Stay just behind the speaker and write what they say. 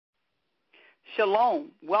Shalom.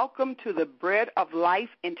 Welcome to the Bread of Life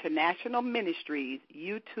International Ministries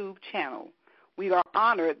YouTube channel. We are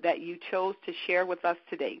honored that you chose to share with us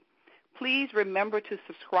today. Please remember to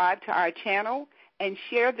subscribe to our channel and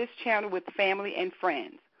share this channel with family and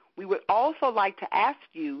friends. We would also like to ask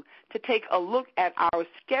you to take a look at our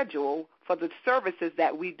schedule for the services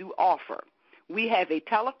that we do offer. We have a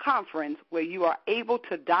teleconference where you are able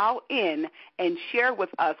to dial in and share with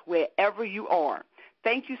us wherever you are.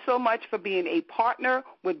 Thank you so much for being a partner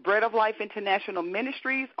with Bread of Life International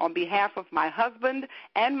Ministries. On behalf of my husband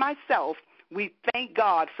and myself, we thank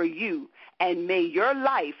God for you, and may your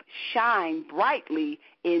life shine brightly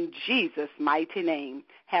in Jesus' mighty name.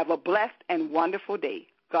 Have a blessed and wonderful day.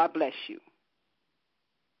 God bless you.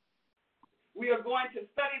 We are going to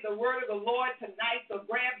study the word of the Lord tonight, so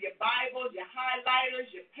grab your Bibles, your highlighters,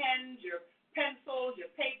 your pens, your pencils, your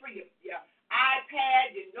paper, your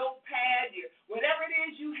iPad, your notepad, whatever it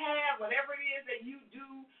is you have, whatever it is that you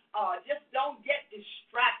do, just don't get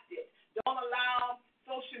distracted. Don't allow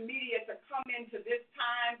social media to come into this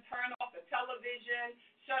time. Turn off the television,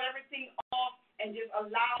 shut everything off, and just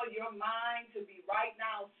allow your mind to be right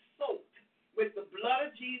now soaked with the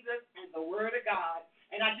blood of Jesus and the word of God.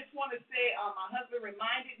 And I just want to say, my husband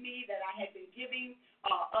reminded me that I had been giving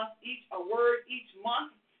us each a word each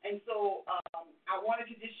month. And so I wanted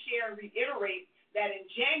to just share and reiterate that in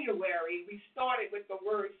January, we started with the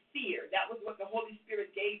word fear. That was what the Holy Spirit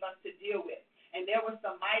gave us to deal with. And there were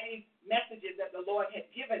some mighty messages that the Lord had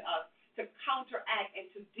given us to counteract and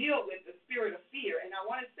to deal with the spirit of fear. And I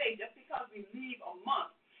want to say, just because we leave a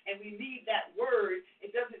month and we leave that word, it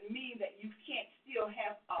doesn't mean that you can't still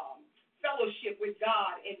have fellowship with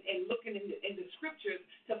God and looking in the scriptures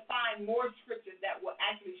to find more scriptures that will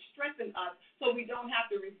actually strengthen us so we don't have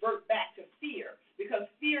to revert back to fear, because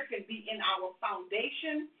fear can be in our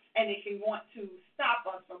foundation and it can want to stop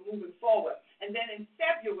us from moving forward. And then in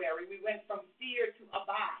February, we went from fear to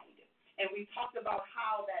abide. And we talked about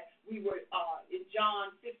how that we were in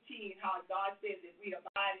John 15, how God says if we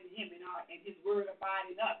abide in him and his word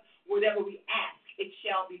abide in us, whatever we ask, it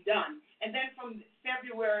shall be done. And then from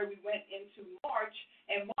February, we went into March,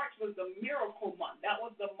 and March was the miracle month. That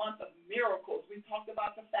was the month of miracles. We talked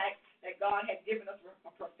about the fact that God had given us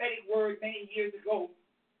a prophetic word many years ago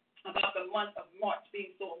about the month of March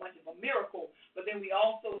being so much of a miracle. But then we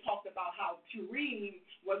also talked about how Purim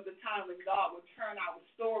was the time when God would turn our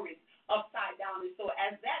stories upside down. And so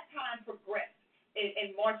as that time progressed,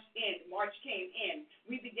 and March came in,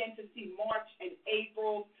 we began to see March and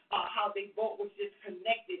April, how they both was just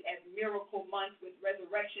connected as miracle months, with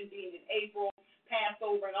resurrection being in April,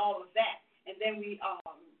 Passover, and all of that. And then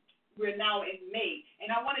we're now in May.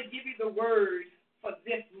 And I want to give you the word for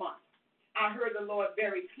this month. I heard the Lord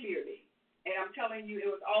very clearly. And I'm telling you,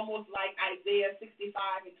 it was almost like Isaiah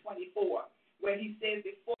 65 and 24, where he says,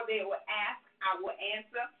 before they will ask, I will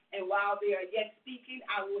answer, and while they are yet speaking,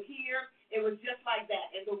 I will hear. It was just like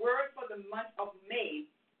that. And the word for the month of May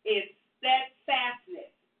is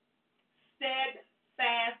steadfastness.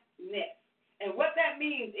 Steadfastness. And what that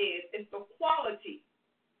means is it's the quality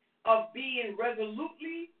of being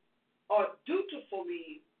resolutely or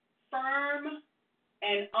dutifully firm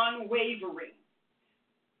and unwavering.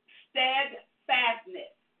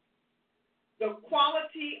 Steadfastness. The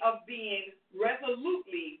quality of being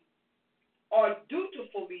resolutely or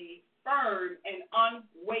dutifully firm and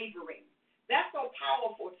unwavering. That's so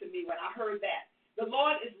powerful to me when I heard that. The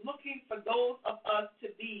Lord is looking for those of us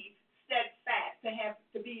to be steadfast,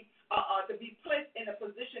 to be placed in a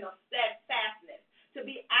position of steadfastness, to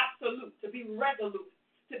be absolute, to be resolute,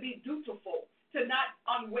 to be dutiful, to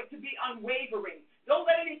be unwavering. Don't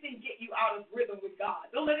let anything get you out of rhythm with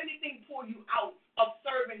God. Don't let anything pull you out of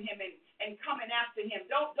serving him and coming after him.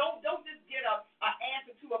 Don't just get an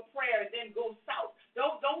answer to a prayer and then go south.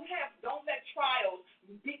 Don't let trials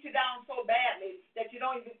beat you down so badly that you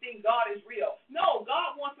don't even think God is real. No,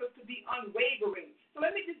 God wants us to be unwavering. So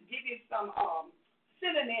let me just give you some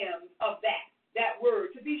synonyms of that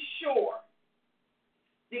word. To be sure,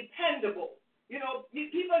 dependable. You know,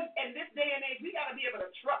 people in this day and age, we got to be able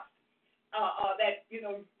to trust that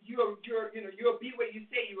you'll be where you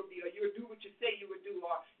say you will be, or you'll do what you say you would do,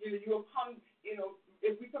 or you'll come.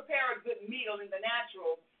 If we prepare a good meal in the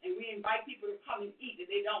natural and we invite people to come and eat and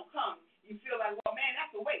they don't come, you feel like, well, man, that's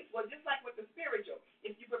a waste. Well, just like with the spiritual,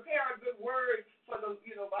 if you prepare a good word for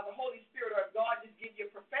by the Holy Spirit, or if God just gives you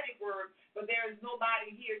a prophetic word, but there is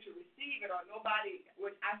nobody here to receive it, or nobody,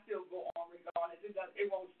 which I still go on regardless, it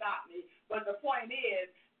won't stop me. But the point is,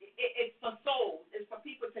 it's for souls, it's for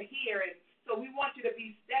people to hear. And so we want you to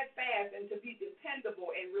be steadfast and to be dependable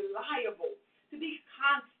and reliable, to be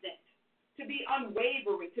constant, to be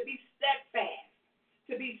unwavering, to be steadfast.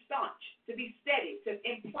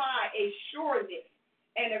 imply a sureness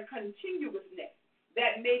and a continuousness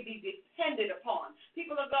that may be depended upon.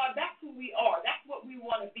 People of God, that's who we are. That's what we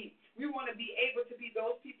want to be. We want to be able to be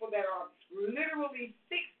those people that are literally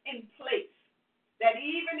fixed in place, that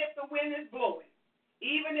even if the wind is blowing,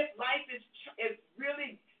 even if life is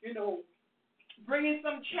really, bringing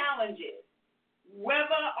some challenges,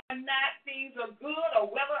 whether or not things are good or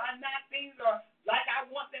whether or not things are like I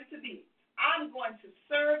want them to be, I'm going to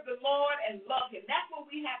serve the Lord and love him. That's what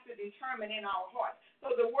we have to determine in our hearts.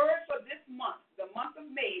 So the word for this month, the month of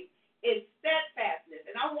May, is steadfastness.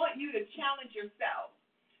 And I want you to challenge yourselves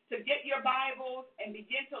to get your Bibles and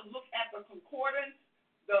begin to look at the concordance,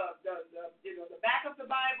 the back of the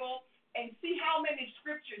Bible, and see how many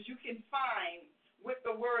scriptures you can find with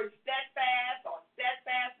the word steadfast or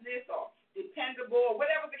steadfastness or dependable or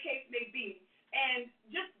whatever the case may be, and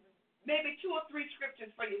just maybe 2 or 3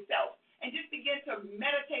 scriptures for yourself, and just begin to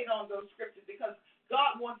meditate on those scriptures, because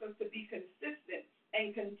God wants us to be consistent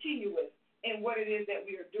and continuous in what it is that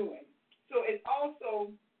we are doing. So it's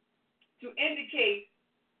also to indicate,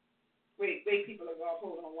 wait, people of God,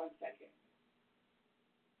 hold on 1 second.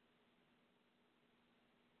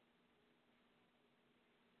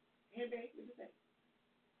 Hey, babe, what you say?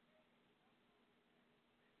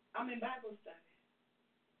 I'm in Bible study.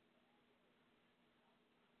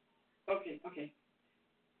 Okay.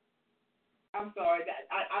 I'm sorry.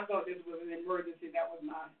 I thought this was an emergency. That was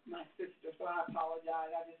my sister, so I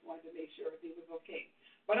apologize. I just wanted to make sure everything was okay.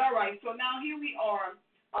 But all right, so now here we are.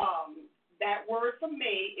 That word for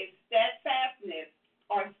May is steadfastness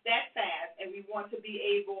or steadfast, and we want to be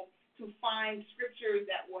able to find scriptures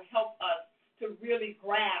that will help us to really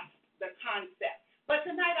grasp the concept. But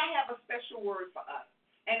tonight I have a special word for us.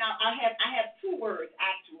 And I have 2 words,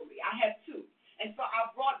 actually. I have 2. And so I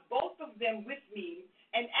brought both of them with me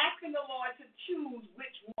and asking the Lord to choose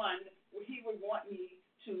which one he would want me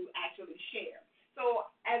to actually share. So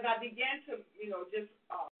as I began to, just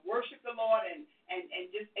worship the Lord and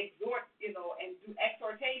just exhort, and do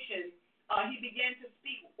exhortation, he began to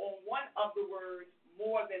speak on one of the words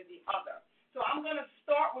more than the other. So I'm going to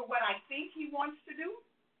start with what I think he wants to do.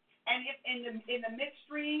 And if in the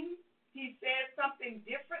midstream he says something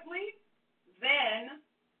differently, then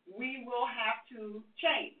we will have to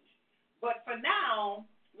change. But for now,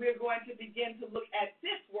 we're going to begin to look at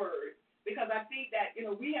this word, because I think that,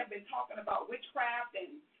 we have been talking about witchcraft,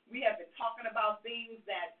 and we have been talking about things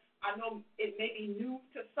that I know it may be new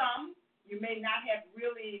to some. You may not have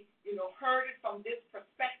really, heard it from this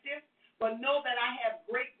perspective, but know that I have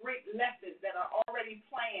great lessons that are already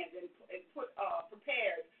planned and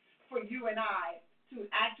prepared for you and I to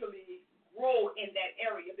actually grow in that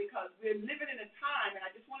area, because we're living in a time, and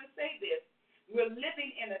I just want to say this, we're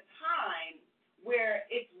living in a time where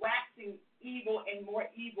it's waxing evil and more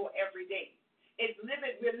evil every day.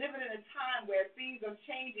 We're living in a time where things are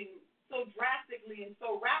changing so drastically and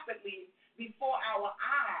so rapidly before our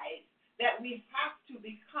eyes that we have to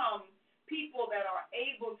become people that are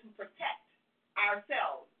able to protect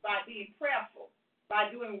ourselves by being prayerful, by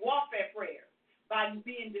doing warfare prayers, by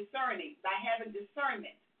being discerning, by having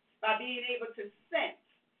discernment, by being able to sense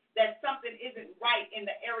that something isn't right in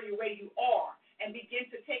the area where you are, and begin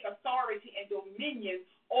to take authority and dominion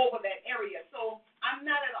over that area. So I'm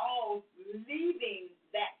not at all leaving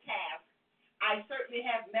that task. I certainly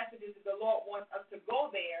have messages that the Lord wants us to go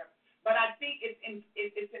there, but I think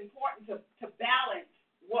it's important to balance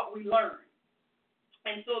what we learn.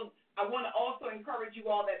 And so I want to also encourage you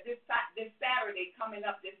all that this Saturday, coming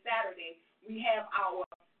up this Saturday, we have our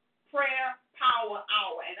prayer power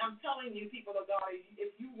hour. And I'm telling you, people of God,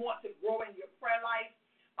 if you want to grow in your prayer life,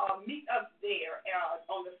 meet us there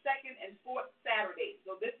on the 2nd and 4th Saturday.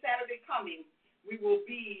 So this Saturday coming, we will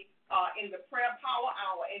be in the prayer power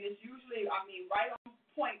hour, and it's usually, right on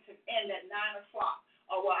point to end at 9 o'clock.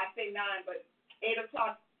 Well, I say 9, but 8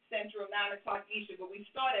 o'clock Central, 9 o'clock Eastern. But we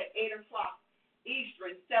start at 8 o'clock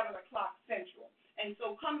Eastern, 7 o'clock Central. And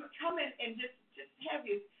so come in and just have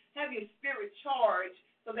your spirit charged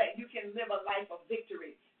so that you can live a life of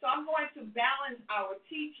victory. So I'm going to balance our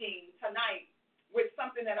teaching tonight with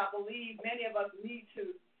something that I believe many of us need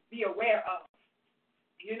to be aware of.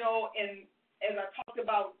 And as I talked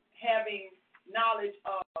about having knowledge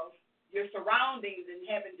of your surroundings and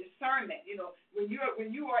having discernment, when you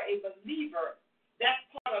are a believer, that's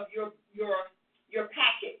part of your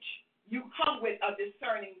package. You come with a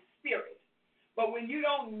discerning spirit. But when you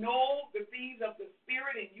don't know the things of the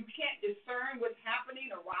spirit and you can't discern what's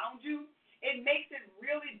happening around you, it makes it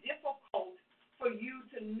really difficult for you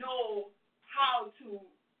to know how to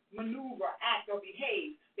maneuver, act, or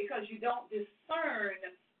behave, because you don't discern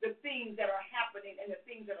the things that are happening and the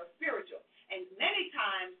things that are spiritual. And many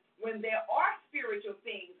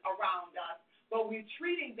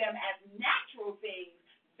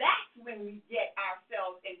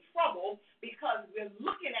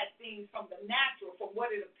from the natural, from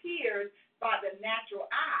what it appears by the natural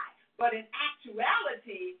eye. But in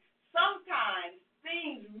actuality, sometimes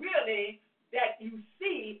things really that you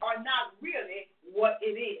see are not really what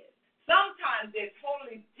it is. Sometimes they're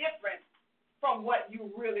totally different from what you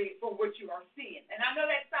are seeing. And I know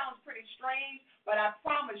that sounds pretty strange, but I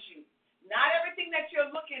promise you, not everything that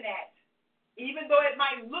you're looking at, even though it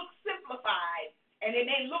might look simplified and it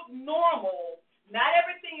may look normal, not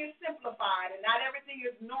everything is simplified and not everything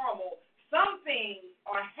is normal. Some things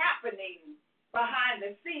are happening behind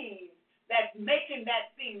the scenes that's making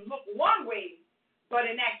that thing look one way, but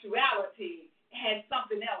in actuality has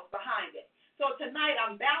something else behind it. So tonight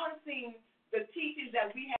I'm balancing the teachings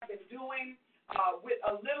that we have been doing with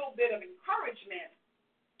a little bit of encouragement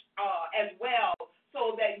as well,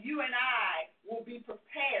 so that you and I will be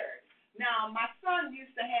prepared. Now, my son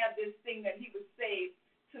used to have this thing that he would say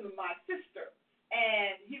to my sister,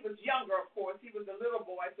 and he was younger, of course. He was a little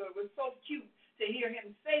boy, so it was so cute to hear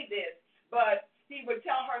him say this. But he would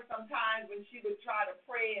tell her sometimes when she would try to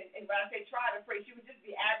pray, and when I say try to pray, she would just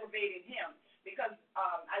be aggravating him, because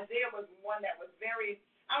Isaiah was one that was very,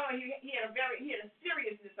 I don't know, he had a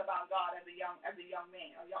seriousness about God as a young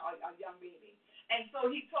man, a young baby. And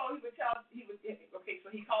so he called her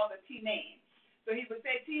T-Nan. So he would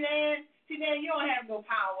say, T-Nan, you don't have no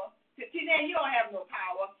power. T-Nan, you don't have no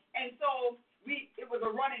power. And so it was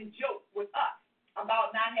a running joke with us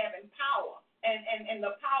about not having power. And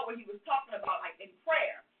the power he was talking about, like in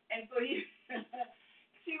prayer. And so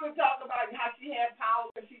she would talk about how she had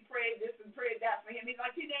power because she prayed this and prayed that for him. He's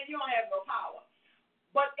like, T-Nan, you don't have no power.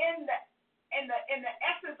 But in the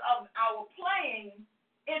essence of our playing,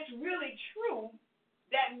 it's really true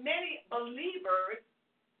that many believers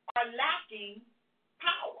are lacking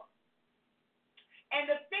power. And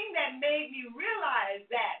the thing that made me realize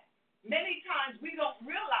that many times we don't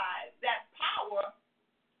realize that power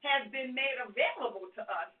has been made available to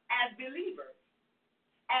us as believers,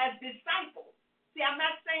 as disciples. See, I'm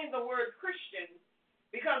not saying the word Christian,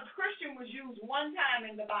 because Christian was used one time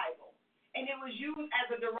in the Bible, and it was used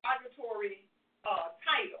as a derogatory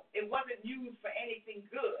title. It wasn't used for anything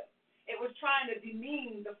good. It was trying to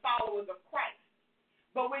demean the followers of Christ.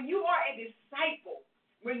 But when you are a disciple,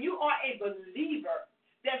 when you are a believer,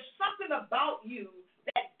 there's something about you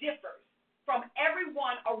that differs from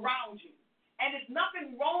everyone around you. And there's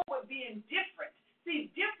nothing wrong with being different. See,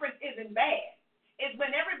 different isn't bad. It's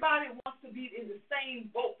when everybody wants to be in the same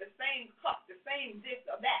boat, the same cup, the same this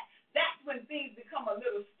or that. That's when things become a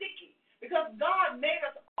little sticky, because God made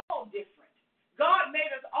us all different. God made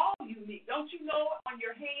us all unique. Don't you know on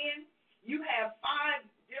your hand you have 5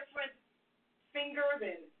 different fingers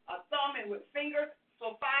and a thumb and with fingers,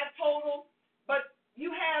 so 5 total, but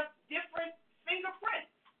you have different fingerprints.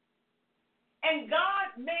 And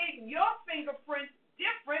God made your fingerprints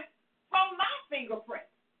different from my fingerprints.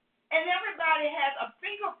 And everybody has a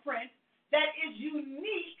fingerprint that is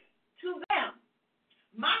unique to them.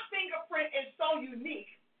 My fingerprint is so unique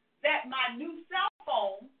that my new cell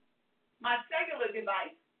phone, my cellular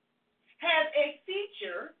device, has a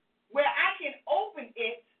feature where I can open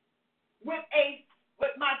it with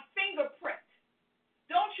my fingerprint.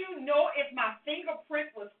 Don't you know if my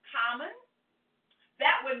fingerprint was common,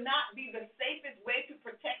 that would not be the safest way to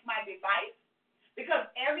protect my device? Because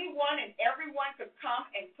everyone could come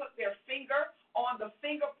and put their finger on the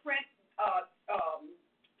fingerprint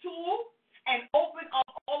tool and open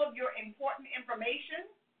up all of your important information.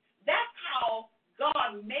 That's how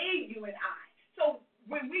God made you and I. So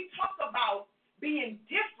when we talk about being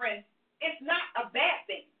different, it's not a bad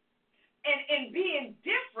thing. And in being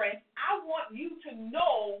different, I want you to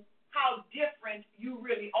know how different you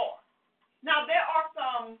really are. Now, there are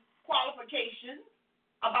some qualifications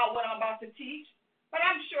about what I'm about to teach, but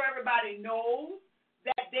I'm sure everybody knows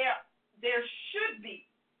that there should be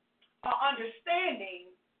an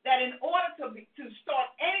understanding that in order to start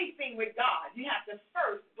anything with God, you have to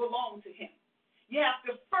first belong to Him. You have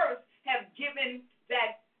to first have given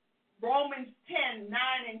that Romans 10, 9,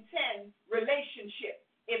 and 10 relationship.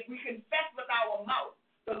 If we confess with our mouth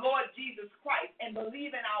the Lord Jesus Christ and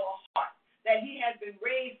believe in our heart that He has been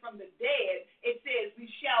raised from the dead, it says we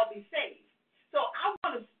shall be saved. So I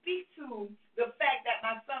want to speak to the fact that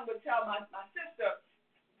my son would tell my sister,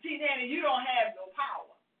 T-Nanny, you don't have no power.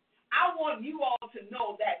 I want you all to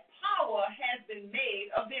know that power has been made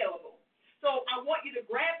available. So I want you to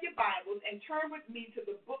grab your Bibles and turn with me to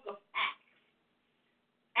the book of Acts.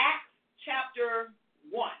 Acts chapter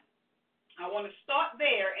 1. I want to start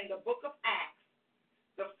there in the book of Acts,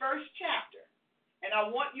 the first chapter. And I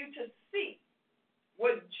want you to see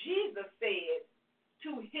what Jesus said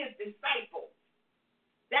to His disciples.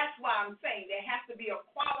 That's why I'm saying there has to be a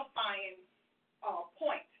qualifying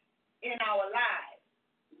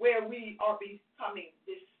where we are becoming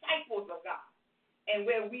disciples of God and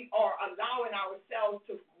where we are allowing ourselves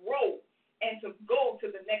to grow and to go to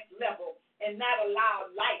the next level and not allow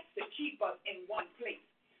life to keep us in one place.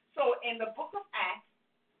 So in the book of Acts,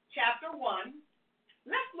 chapter 1,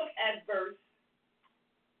 let's look at verse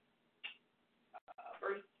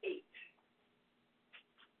 8.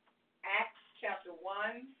 Acts chapter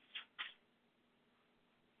 1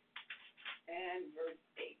 and verse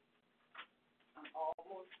 8. I'm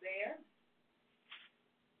almost there.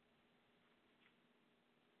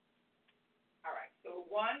 All right, so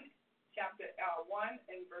chapter 1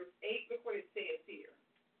 and verse 8, look what it says here.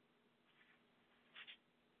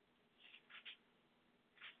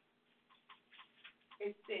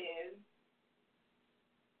 It says,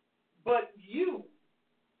 but you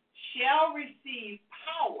shall receive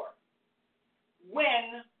power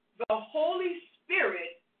when the Holy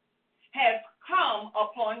Spirit has come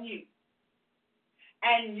upon you,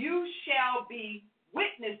 and you shall be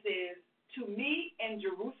witnesses to me in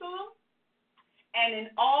Jerusalem and in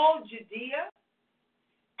all Judea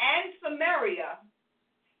and Samaria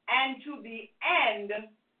and to the end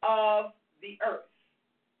of the earth.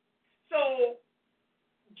 So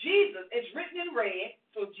Jesus, it's written in red,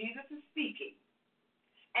 so Jesus is speaking.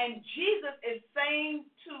 And Jesus is saying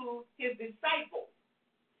to his disciples,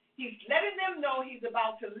 he's letting them know he's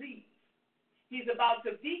about to leave. He's about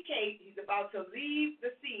to vacate. He's about to leave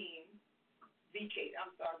the scene. Vacate, I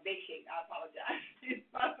apologize. He's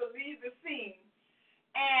about to leave the scene.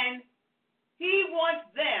 And he wants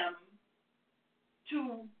them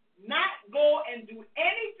to not go and do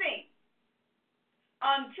anything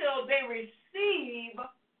until they receive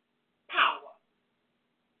power.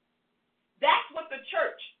 That's what the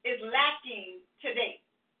church is lacking today.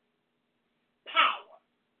 Power.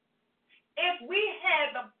 If we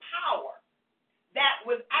had the power that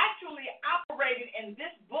was actually operated in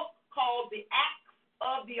this book called the Acts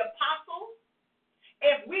of the Apostles,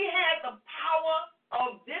 if we had the power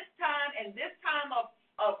of this time and this time of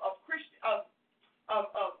Christian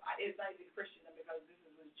it's not even Christian because this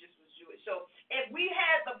was Jewish. So if we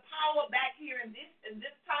had the power back here in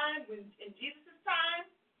this time, in Jesus' time,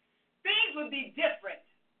 things would be different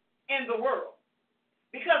in the world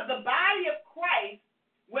because the body of Christ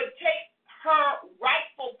would take her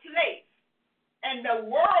rightful place and the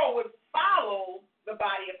world would follow the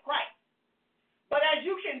body of Christ. But as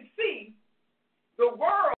you can see, the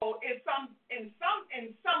world is in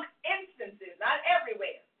some instances, not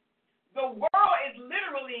everywhere, the world is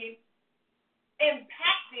literally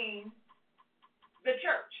impacting the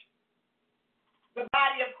church, the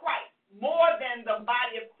body of Christ, more than the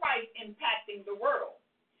body of Christ impacting the world.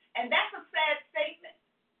 And that's a sad statement,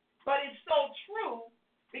 but it's so true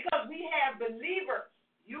because we have believers,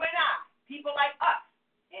 you and I, people like us,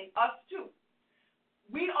 and us too.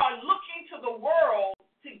 We are looking to the world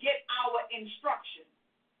to get our instruction,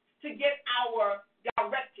 to get our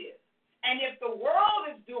directive. And if the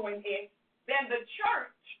world is doing it, then the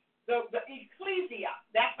church, the ecclesia,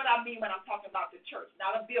 that's what I mean when I'm talking about the church,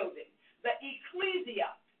 not a building. The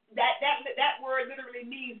ecclesia, that word literally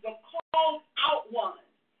means the called out ones.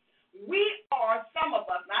 We are, some of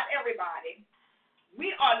us, not everybody,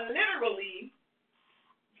 we are literally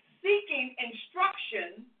seeking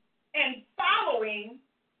instruction and following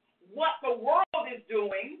what the world is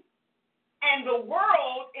doing, and the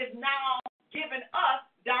world is now giving us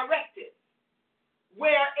directives,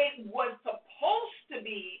 where it was supposed to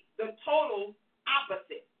be the total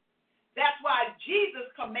opposite. That's why Jesus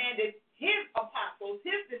commanded his apostles,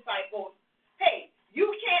 his disciples, hey, you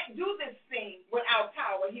can't do this thing without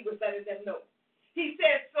power. He was letting them know. He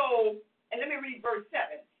said so, and let me read verse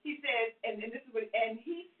 7. He said, and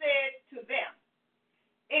he said to them,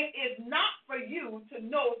 it is not for you to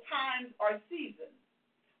know times or seasons,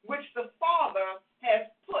 which the Father has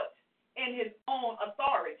put in his own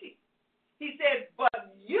authority. He says,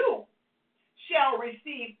 but you shall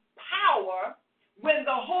receive power when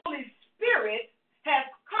the Holy Spirit has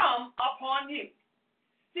come upon you.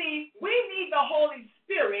 See, we need the Holy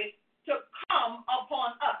Spirit to come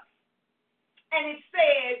upon us. And it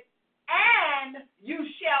said, and you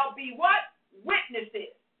shall be what?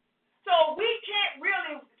 Witnesses. So we can't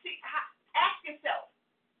really see. Ask yourself,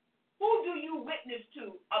 who do you witness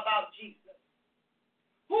to about Jesus?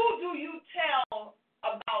 Who do you tell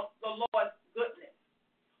about the Lord's goodness?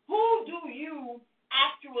 Who do you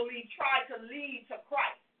actually try to lead to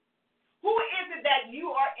Christ? Who is it that you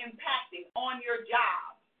are impacting on your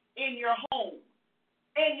job, in your home,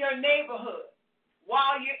 in your neighborhood,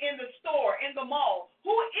 while you're in the store, in the mall?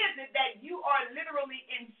 Who is it that you are literally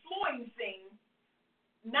influencing,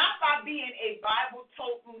 not by being a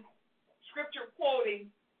Bible-toting, scripture-quoting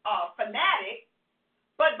fanatic,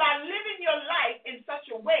 but by living your life in such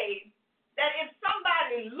a way that if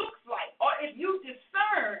somebody looks like, or if you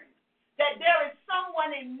discern that there is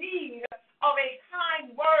someone in need of a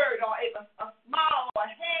kind word or a smile or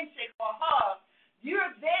a handshake or a hug,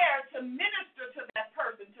 you're there to minister to that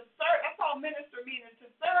person, to serve. That's all minister means, is to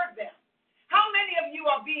serve them. How many of you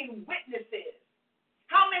are being witnesses?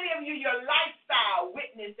 How many of you, your lifestyle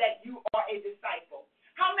witness that you are a disciple?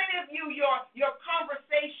 How many of you, your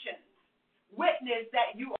conversations witness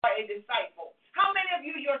that you are a disciple? How many of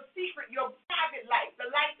you, your secret, your private life,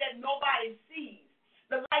 the life that nobody sees,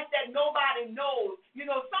 the life that nobody knows? You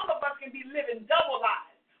know, some of us can be living double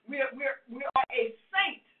lives. We are a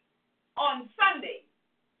saint on Sunday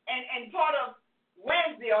and part of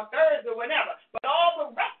Wednesday or Thursday or whatever, but all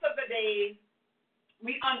the rest of the days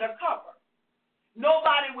we undercover.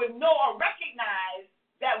 Nobody would know or recognize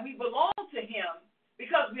that we belong to him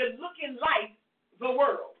because we're looking like the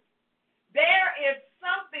world. There is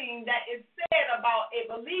something that is said about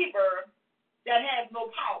a believer that has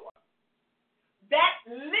no power. That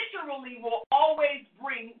literally will always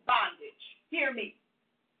bring bondage. Hear me.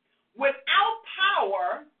 Without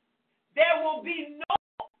power, there will be no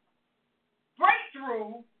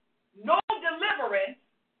breakthrough, no deliverance,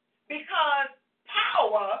 because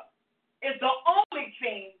power is the only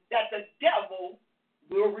thing that the devil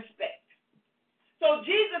will respect. So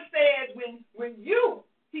Jesus says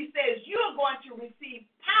he says you're going to receive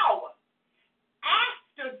power.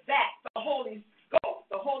 After that, the Holy Ghost,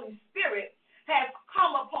 the Holy Spirit, has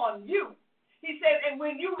come upon you. He says, and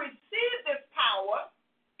when you receive this power,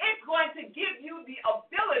 it's going to give you the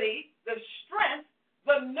ability, the strength,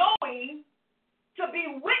 the knowing to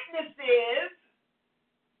be witnesses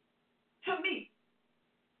to me.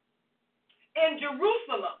 In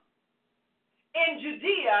Jerusalem, in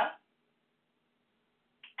Judea,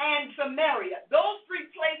 and Samaria. Those three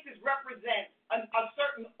places represent a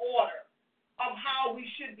certain order of how we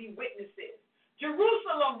should be witnesses.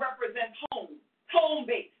 Jerusalem represents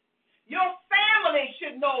home-based. Your family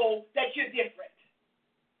should know that you're different.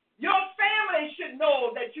 Your family should know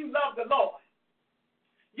that you love the Lord.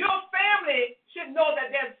 Your family should know that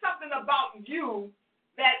there's something about you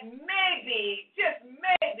that maybe, just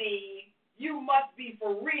maybe, you must be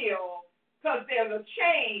for real, because there's a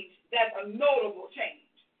change that's a notable change.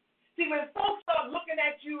 See, when folks start looking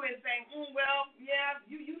at you and saying, well, yeah,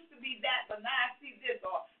 you used to be that, but now I see this,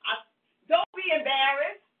 or don't be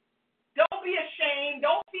embarrassed. Don't be ashamed.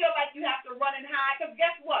 Don't feel like you have to run and hide, because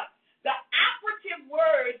guess what? The operative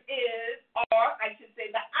words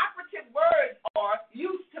are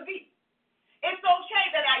used to be. It's okay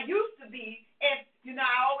that I used to be, if,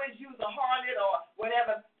 I always use a harlot or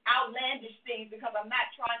whatever outlandish things, because I'm not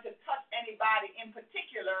trying to touch anybody in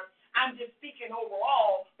particular. I'm just speaking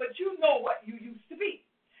overall, but you know what you used to be.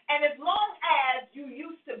 And as long as you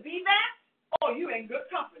used to be that, you're in good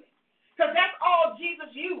company. Because that's all Jesus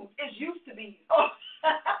used to be. Oh,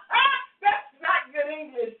 that's not good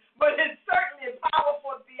English, but it's certainly a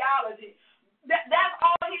powerful theology. That's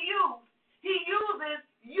all he used. He uses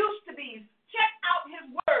used to be. Check out his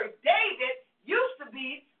word. David used to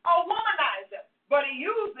be a womanizer, but he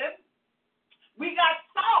used it. We got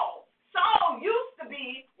Saul. Saul used to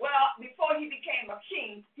be, before he became a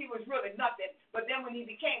king, he was really nothing. But then when he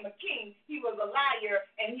became a king, he was a liar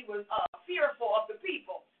and he was fearful of the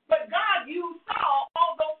people. But God used Saul,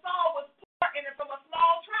 although Saul was poor and from a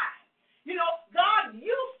small tribe. God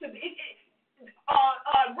used to be.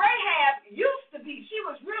 Rahab used to be. She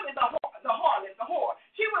was really the harlot, the whore.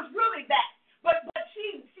 She was really that. But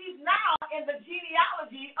she's now in the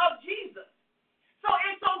genealogy of Jesus. So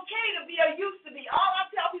it's okay to be a used to be. All I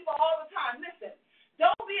tell people all the time, listen,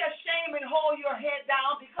 don't be ashamed and hold your head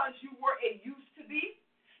down because you were a used to be.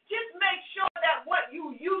 Just make sure that what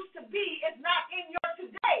you used to be is not in your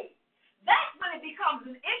today. That's when it becomes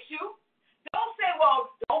an issue. Don't say,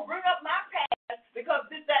 don't bring up my past because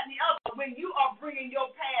this, that, and the other, when you are bringing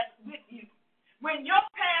your past with you. When your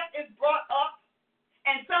past is brought up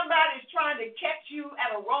and somebody's trying to catch you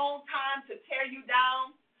at a wrong time to tear you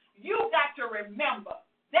down, you got to remember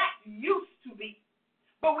that used to be.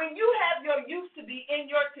 But when you have your used to be in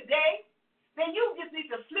your today, then you just need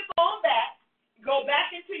to slip on back, go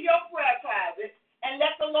back into your prayer closet, and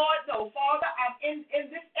let the Lord know, Father, I'm in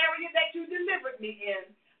this area that you delivered me in.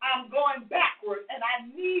 I'm going backward, and I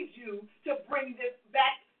need you to bring this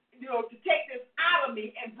back, to take this out of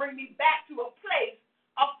me and bring me back to a place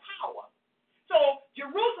of power. So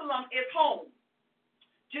Jerusalem is home.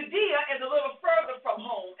 Judea is a little further from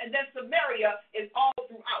home, and then Samaria is all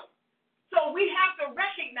throughout. So we have to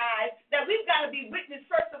recognize that we've got to be witness,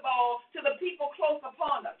 first of all, to the people close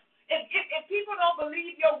upon us. If people don't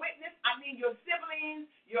believe your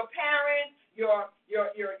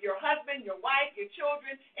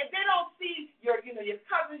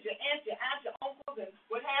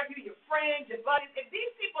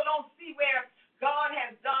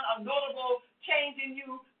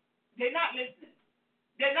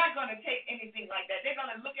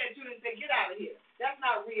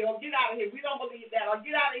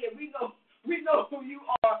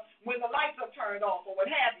turned off or what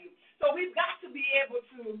have you. So we've got to be able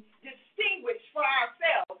to distinguish for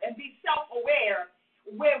ourselves and be self-aware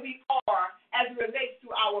where we are as it relates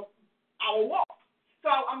to our walk. So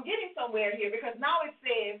I'm getting somewhere here because now it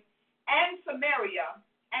says, and Samaria,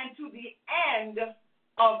 and to the end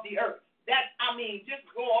of the earth. Just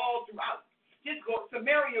go all throughout. Just go.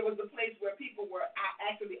 Samaria was the place where people were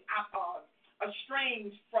actually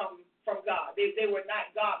estranged from God. They were not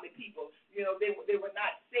godly people. You know, they were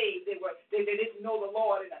not saved. They didn't know the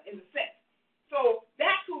Lord in a sense. So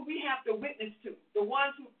that's who we have to witness to. The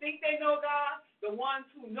ones who think they know God, the ones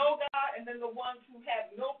who know God, and then the ones who have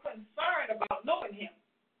no concern about knowing Him.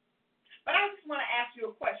 But I just want to ask you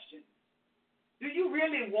a question. Do you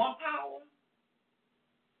really want power?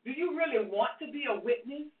 Do you really want to be a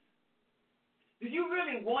witness? Do you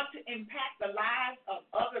really want to impact the lives of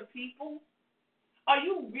other people? Are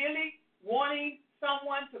you really wanting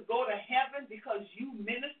someone to go to heaven because you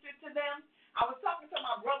ministered to them? I was talking to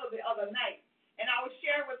my brother the other night, and I was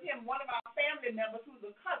sharing with him one of our family members who's a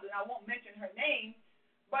cousin. I won't mention her name,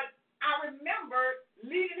 but I remember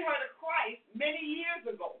leading her to Christ many years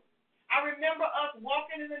ago. I remember us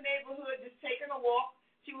walking in the neighborhood, just taking a walk.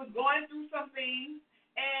 She was going through some things,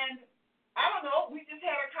 and I don't know, we just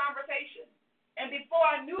had a conversation. And before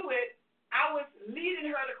I knew it, I was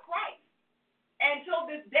leading her to Christ. And till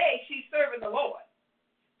this day, she's serving the Lord.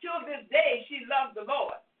 Till this day, she loves the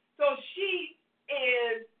Lord. So she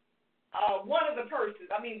is one of the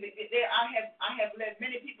persons. I have led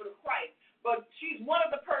many people to Christ, but she's one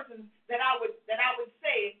of the persons that I would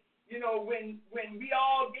say, you know, when we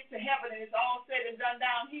all get to heaven and it's all said and done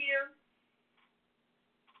down here,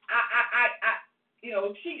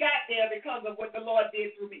 she got there because of what the Lord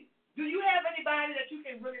did through me. Do you have anybody that you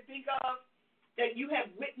can really think of that you have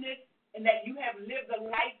witnessed and that you have lived a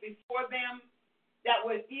life before them that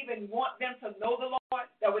would even want them to know the Lord,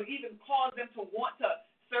 that would even cause them to want to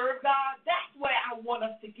serve God? That's where I want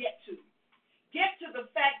us to get to. Get to the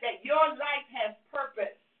fact that your life has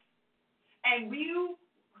purpose, and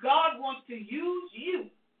God wants to use you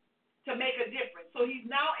to make a difference. So He's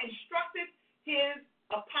now instructed His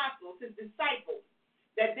apostles, His disciples,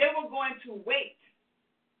 that they were going to wait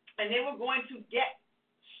and they were going to get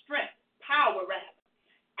strength, power rather,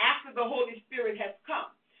 after the Holy Spirit has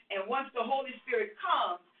come. And once the Holy Spirit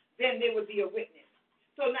comes, then they would be a witness.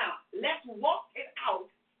 So now, let's walk it out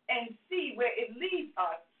and see where it leads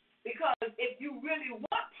us, because if you really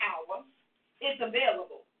want power, it's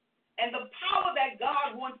available. And the power that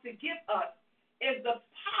God wants to give us is the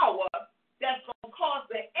power that's going to cause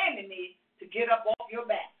the enemy to get up off your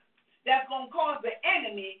back. That's going to cause the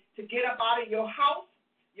enemy to get up out of your house,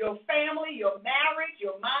 your family, your marriage,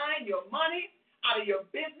 your mind, your money, out of your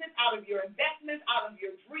business, out of your investments, out of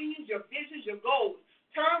your dreams, your visions, your goals.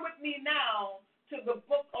 Turn with me now to the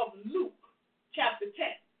book of Luke, chapter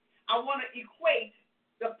 10. I want to equate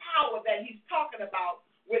the power that he's talking about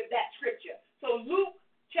with that scripture. So Luke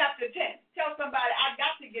chapter 10. Tell somebody, I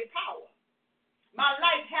got to get power. My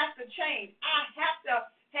life has to change. I have to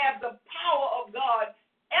have the power of God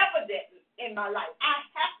evident in my life. I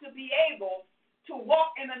have to be able to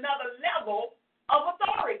walk in another level of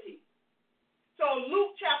authority. So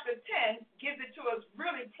Luke chapter 10 gives it to us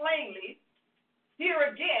really plainly. Here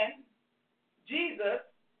again, Jesus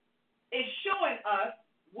is showing us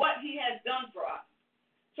what he has done for us.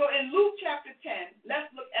 So in Luke chapter 10, let's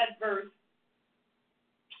look at verse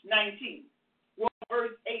 19. Well,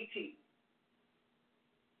 verse 18.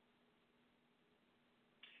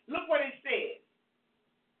 Look what it says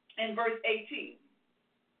in verse 18.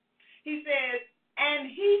 He says, and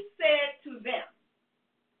he said to them,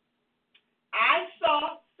 I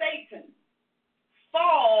saw Satan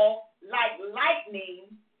fall like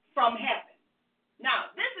lightning from heaven.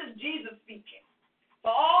 Now, this is Jesus speaking.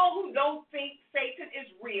 For all who don't think Satan is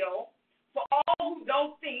real, for all who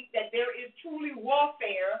don't think that there is truly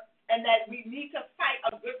warfare and that we need to fight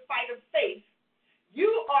a good fight of faith, you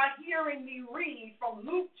are hearing me read from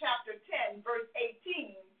Luke chapter 10, verse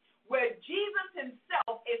 18, where Jesus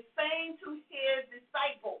himself is saying to his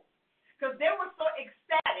disciples, because they were so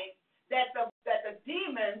ecstatic that the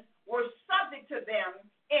demons were subject to them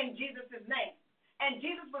in Jesus' name. And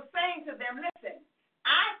Jesus was saying to them, listen,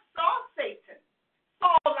 I saw Satan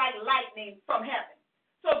fall like lightning from heaven.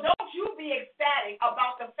 So don't you be ecstatic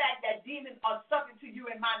about the fact that demons are subject to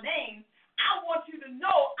you in my name. I want you to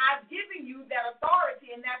know I've given you that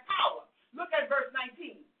authority and that power. Look at verse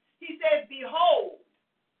 19. He says, behold,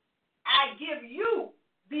 I give you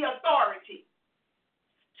the authority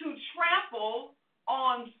to trample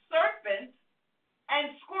on serpents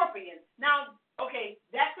and scorpions. Now, okay,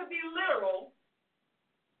 that could be literal,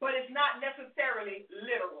 but it's not necessarily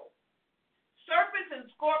literal.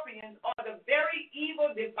 scorpions are the very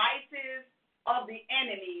evil devices of the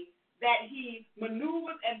enemy that he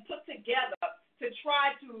maneuvers and put together to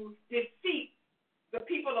try to defeat the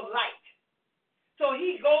people of light. So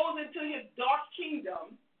he goes into his dark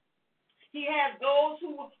kingdom. He has those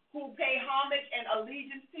who pay homage and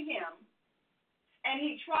allegiance to him. And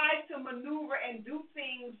he tries to maneuver and do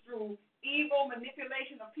things through evil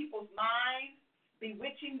manipulation of people's minds,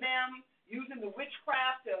 bewitching them, using the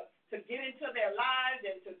witchcraft to get into their lives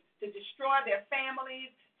and to destroy their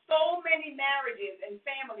families. So many marriages and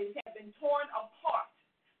families have been torn apart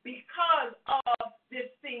because of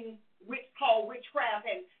this thing called witchcraft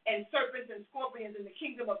and serpents and scorpions in the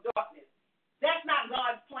kingdom of darkness. That's not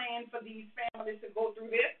God's plan for these families to go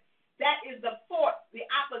through this. That is the force, the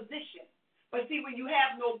opposition. But see, when you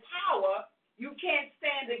have no power, you can't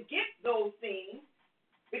stand against those things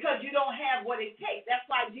because you don't have what it takes. That's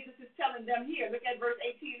why Jesus is telling them here. Look at verse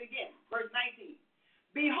 18 again, verse 19.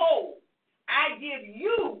 Behold, I give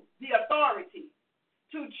you the authority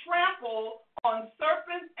to trample on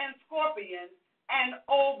serpents and scorpions and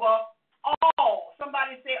over all,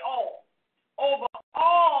 somebody say all, over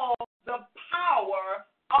all the power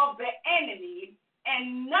of the enemy,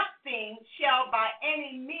 and nothing shall by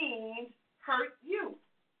any means hurt you.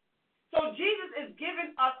 So Jesus is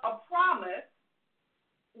giving us a promise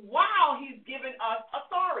while he's giving us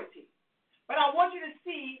authority. But I want you to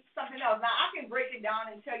see something else. Now, I can break it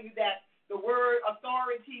down and tell you that the word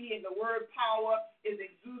authority and the word power is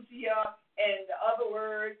exousia, and the other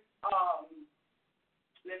word,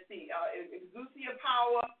 exousia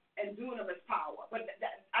power and dunamis power. But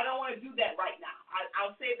I don't want to do that right now.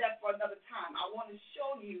 I'll save that for another time. I want to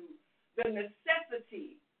show you the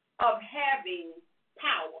necessity of having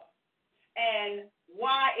power and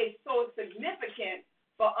why it's so significant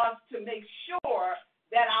for us to make sure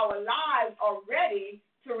that our lives are ready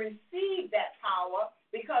to receive that power,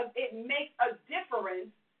 because it makes a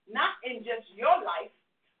difference not in just your life,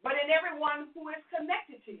 but in everyone who is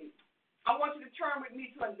connected to you. I want you to turn with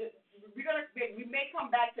me to we may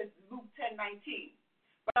come back to Luke 10:19,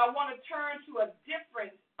 but I want to turn to a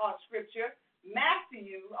different scripture,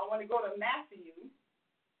 Matthew. I want to go to Matthew,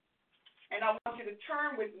 and I want you to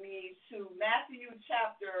turn with me to Matthew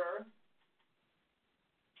chapter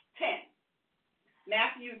 10.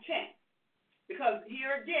 Matthew 10. Because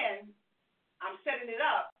here again, I'm setting it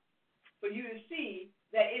up for you to see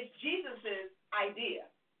that it's Jesus' idea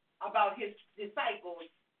about his disciples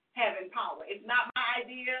having power. It's not my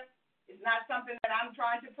idea. It's not something that I'm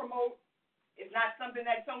trying to promote. It's not something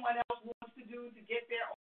that someone else wants to do to get their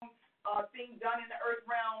own thing done in the earth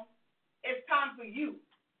realm. It's time for you.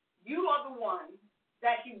 You are the one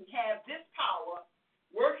that can have this power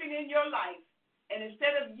working in your life. And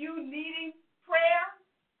instead of you needing prayer,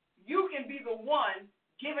 you can be the one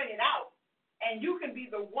giving it out. And you can be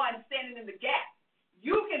the one standing in the gap.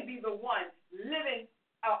 You can be the one living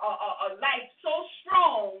a life so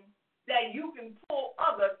strong that you can pull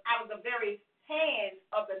others out of the very hands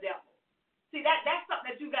of the devil. See, that's something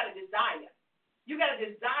that you got to desire. You got to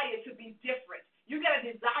desire to be different. You got to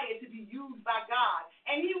desire to be used by God,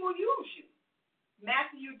 and he will use you.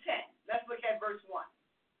 Matthew 10. Let's look at verse 1.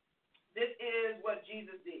 This is what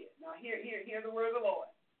Jesus did. Now, hear the word of the Lord.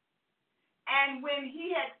 And when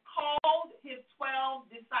he had called his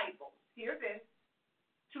 12 disciples, hear this,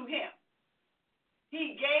 to him,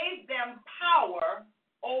 he gave them power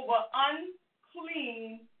over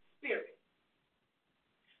unclean spirits,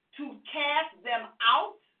 to cast them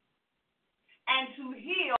out, and to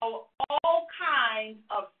heal all kinds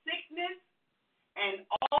of sickness and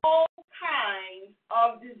all kinds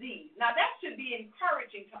of disease. Now, that should be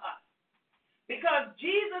encouraging to us, because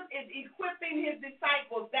Jesus is equipping his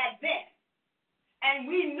disciples back then. And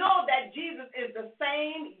we know that Jesus is the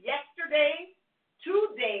same yesterday,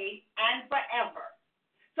 today, and forever.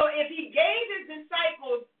 So if he gave his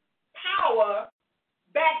disciples power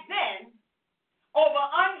back then over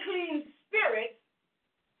unclean spirits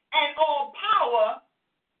and all power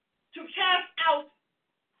to cast out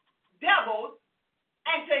devils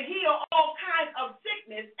and to heal all kinds of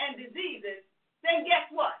sickness and diseases, then guess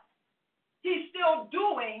what? He's still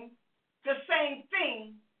doing the same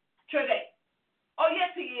thing today. Oh,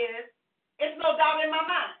 yes, he is. It's no doubt in my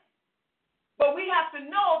mind. But we have to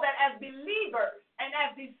know that as believers and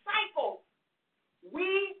as disciples,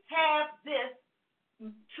 we have this,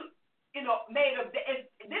 this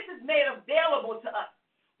is made available to us.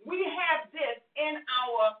 We have this in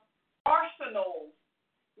our arsenals.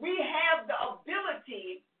 We have the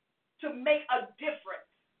ability to make a difference.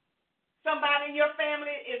 Somebody in your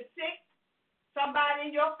family is sick. Somebody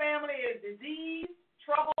in your family is diseased,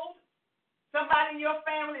 troubled. Somebody in your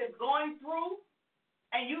family is going through.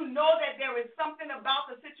 and you know that there is something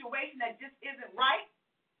about the situation that just isn't right,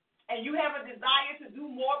 and you have a desire to do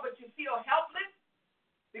more, but you feel helpless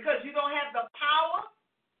because you don't have the power,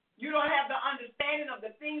 you don't have the understanding of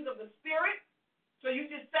the things of the Spirit, so you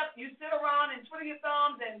sit around and twiddle your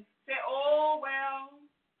thumbs and say, oh, well,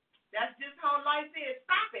 that's just how life is.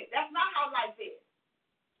 Stop it. That's not how life is.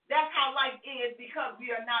 That's how life is because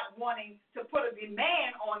we are not wanting to put a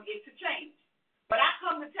demand on it to change. But I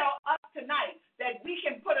come to tell us tonight that we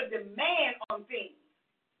can put a demand on things.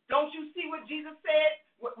 Don't you see what Jesus said,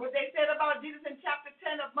 what they said about Jesus in chapter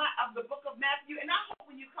 10 of the book of Matthew? And I hope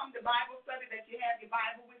when you come to Bible study that you have your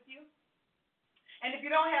Bible with you. And if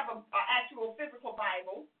you don't have an actual physical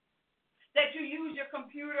Bible, that you use your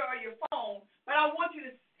computer or your phone. But I want you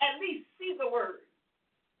to at least see the word.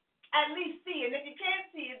 At least see it. And if you can't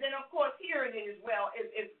see it, then of course hearing it as well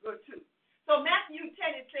is good too. So Matthew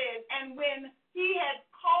 10, it says, and when he had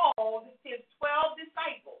called his 12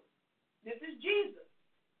 disciples, this is Jesus,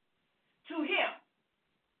 to him,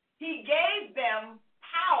 he gave them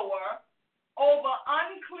power over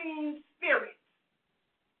unclean spirits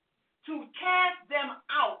to cast them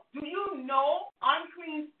out. Do you know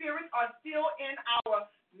unclean spirits are still in our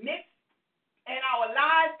midst, in our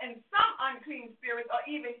lives, and some unclean spirits are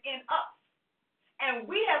even in us. And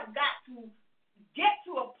we have got to get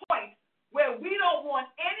to a point where we don't want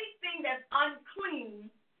anything that's unclean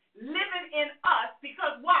living in us,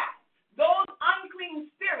 because why? Those unclean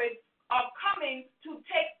spirits are coming to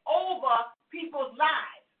take over people's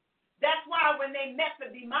lives. That's why when they met the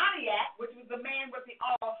demoniac, which was the man with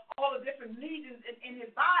all the different legions in his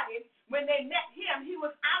body, when they met him, he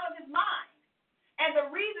was out of his mind. And the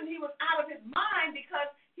reason he was out of his mind because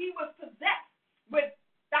he was possessed with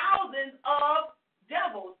thousands of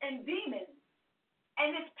devils and demons.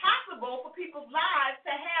 And it's possible for people's lives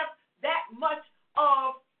to have that much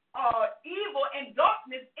of evil and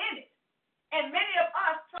darkness in it. And many of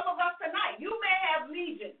us, some of us tonight, you may have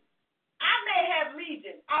legion. I may have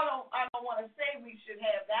legion. I don't want to say we should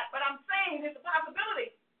have that, but I'm saying it's a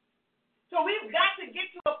possibility. So we've got to get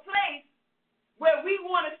to a place where we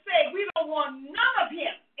want to say we don't want none of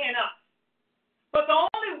him in us. But the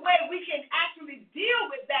only way we can actually deal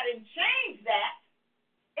with that and change that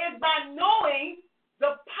is by knowing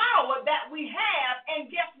the power that we have, and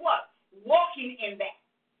guess what? Walking in that.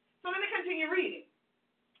 So let me continue reading.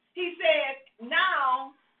 He said,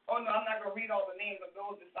 now, oh no, I'm not going to read all the names of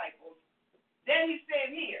those disciples. Then he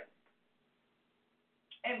said here,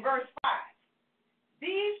 in verse 5,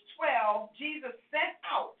 these 12 Jesus sent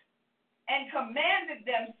out and commanded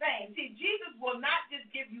them, saying, see, Jesus will not just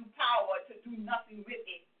give you power to do nothing with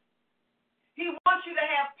it. He wants you to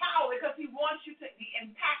have power because he wants you to be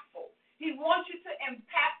impactful. He wants you to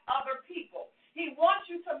impact other people. He wants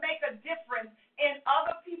you to make a difference in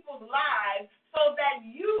other people's lives so that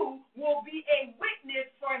you will be a witness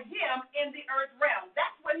for him in the earth realm.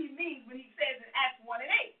 That's what he means when he says in Acts 1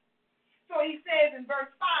 and 8. So he says in verse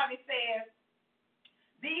 5, it says,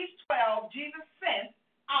 these 12 Jesus sent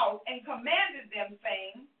out and commanded them,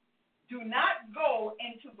 saying, do not go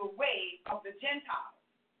into the way of the Gentiles,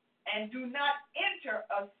 and do not enter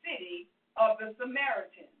a city of the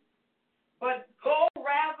Samaritans, but go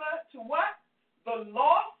rather to what? The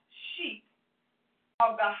lost sheep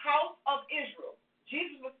of the house of Israel.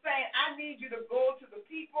 Jesus was saying, I need you to go to the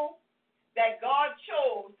people that God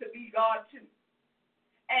chose to be God too.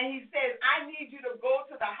 And he says, I need you to go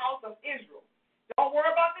to the house of Israel. Don't worry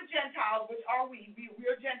about the Gentiles, which are we.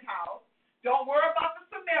 We're Gentiles. Don't worry about the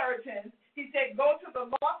Samaritans. He said, go to the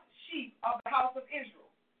lost sheep of the house of Israel.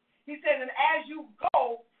 He said, and as you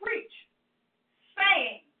go, preach,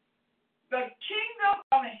 saying, the kingdom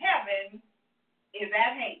of heaven is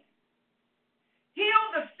at hand. Heal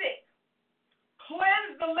the sick,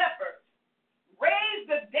 cleanse the lepers, raise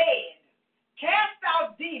the dead, cast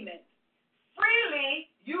out demons.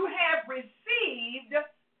 Freely you have received,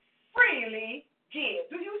 freely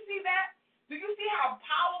give. Do you see that? Do you see how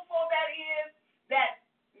powerful that is? That,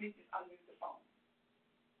 let me just unmute the phone.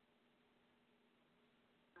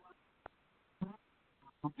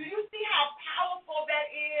 Do you see how powerful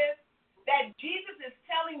that is? That Jesus is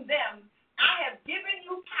telling them, I have given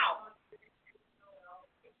you power.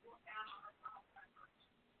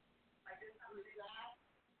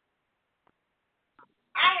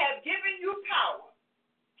 I have given you power.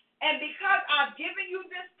 And because I've given you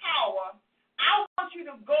this power, I want you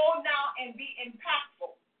to go now and be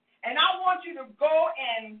impactful. And I want you to go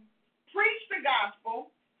and preach the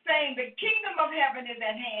gospel, saying the kingdom of heaven is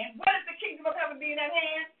at hand. What is the kingdom of heaven being at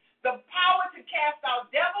hand? The power to cast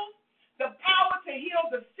out devils, the power to heal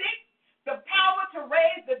the sick, the power to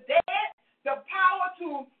raise the dead, the power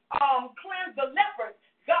to cleanse the lepers.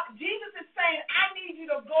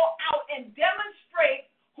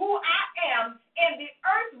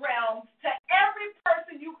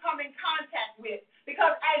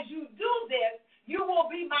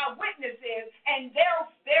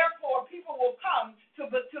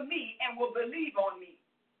 will believe on me.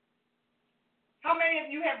 How many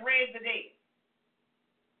of you have raised the dead?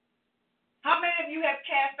 How many of you have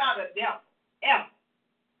cast out a devil? Ever?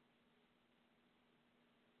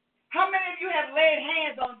 How many of you have laid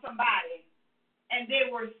hands on somebody and they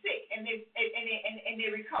were sick and they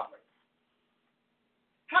recovered?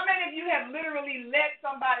 How many of you have literally led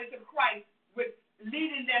somebody to Christ with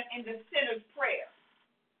leading them in the sinner's prayer?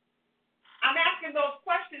 I'm asking those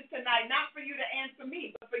questions tonight, not for you to answer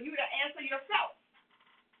me, but for you to answer yourself.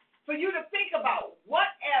 For you to think about what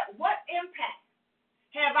impact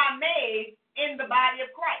have I made in the body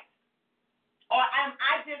of Christ? Or am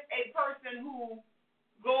I just a person who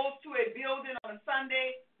goes to a building on a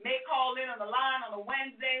Sunday, may call in on the line on a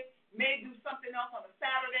Wednesday, may do something else on a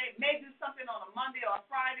Saturday, may do something on a Monday or a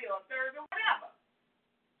Friday or a Thursday, whatever.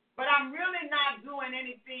 But I'm really not doing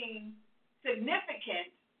anything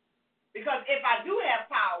significant, because if I do have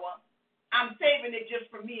power, I'm saving it just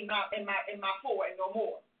for me in my four and no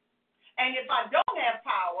more. And if I don't have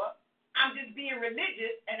power, I'm just being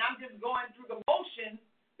religious and I'm just going through the motions,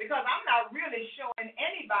 because I'm not really showing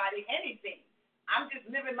anybody anything. I'm just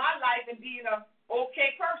living my life and being an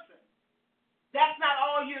okay person. That's not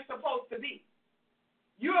all you're supposed to be.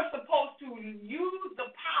 You are supposed to use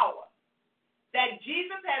the power that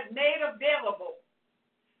Jesus has made available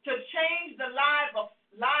to change the lives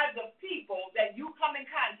of people that you come in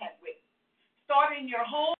contact with. Start in your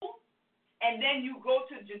home, and then you go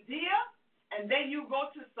to Judea, and then you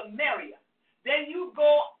go to Samaria. Then you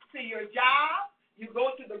go to your job, you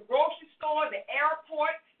go to the grocery store, the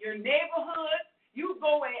airport, your neighborhood. You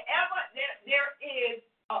go wherever there is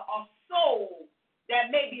a soul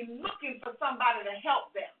that may be looking for somebody to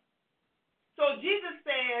help them. So Jesus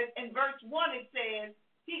says in verse 1, it says,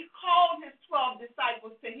 he called his 12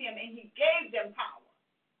 disciples to him and he gave them power.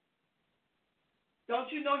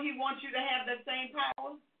 Don't you know he wants you to have that same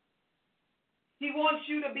power? He wants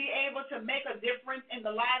you to be able to make a difference in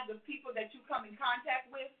the lives of people that you come in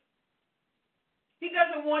contact with. He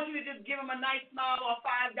doesn't want you to just give them a nice smile or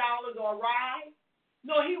 $5 or a ride.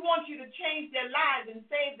 No, he wants you to change their lives and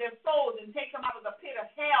save their souls and take them out of the pit of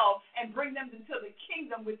hell and bring them into the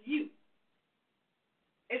kingdom with you.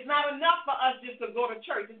 It's not enough for us just to go to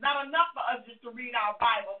church. It's not enough for us just to read our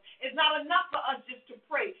Bible. It's not enough for us just to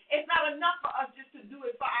pray. It's not enough for us just to do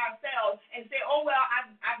it for ourselves and say, oh, well,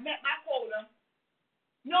 I've met my quota.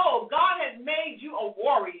 No, God has made you a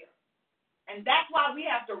warrior. And that's why we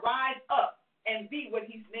have to rise up and be what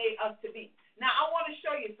he's made us to be. Now, I want to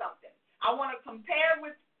show you something. I want to compare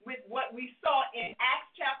with what we saw in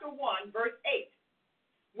Acts chapter 1, verse 8,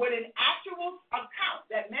 with an actual account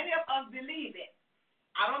that many of us believe in.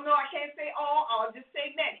 I don't know, I can't say all, I'll just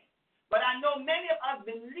say many. But I know many of us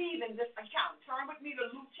believe in this account. Turn with me to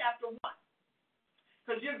Luke chapter 1,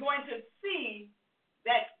 because you're going to see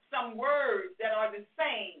that some words that are the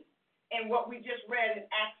same in what we just read in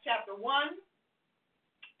Acts chapter 1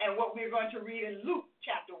 and what we're going to read in Luke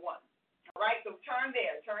chapter 1. All right, so turn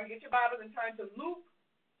there. Get your Bibles and turn to Luke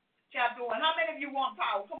chapter 1. How many of you want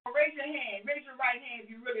power? Come on, raise your hand. Raise your right hand if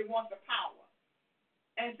you really want the power.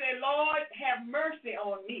 And say, Lord, have mercy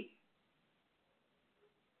on me.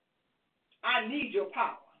 I need your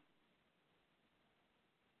power.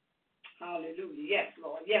 Hallelujah. Yes,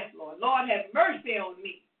 Lord. Yes, Lord. Lord, have mercy on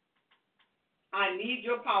me. I need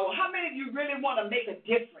your power. How many of you really want to make a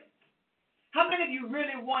difference? How many of you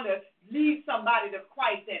really want to lead somebody to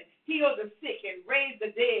Christ and heal the sick and raise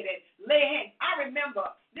the dead and lay hands? I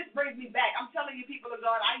remember, this brings me back. I'm telling you, people of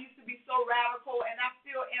God, I used to be so radical, and I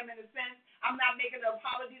still am in a sense. I'm not making no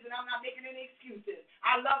apologies, and I'm not making any excuses.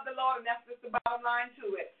 I love the Lord, and that's just the bottom line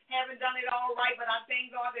to it. Haven't done it all right, but I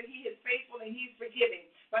thank God that he is faithful and he's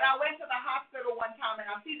forgiving. But I went to the hospital one time,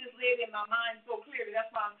 and I see this lady in my mind so clearly.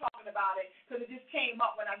 That's why I'm talking about it, because it just came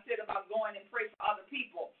up when I said about going and pray for other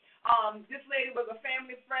people. This lady was a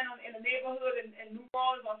family friend in a neighborhood in New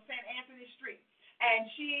Orleans on St. Anthony Street, and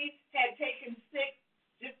she had taken sick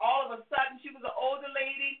just all of a sudden. She was an older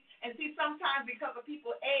lady, and see, sometimes because of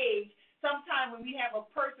people's age, sometimes when we have a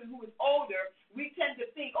person who is older, we tend to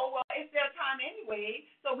think, oh, well, it's their time anyway,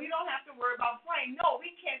 so we don't have to worry about praying. No,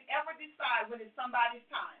 we can't ever decide when it's somebody's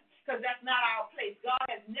time, because that's not our place. God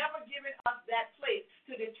has never given us that place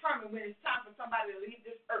to determine when it's time for somebody to leave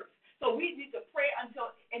this earth. So we need to pray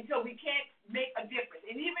until we can't make a difference.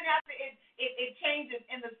 And even after it changes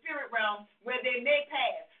in the spirit realm where they may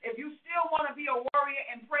pass, if you still want to be a warrior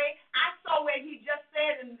and pray, I saw where he just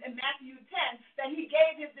said in Matthew 10 that he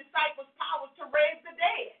gave his disciples powers to raise the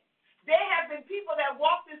dead. There have been people that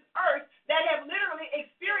walk this earth that have literally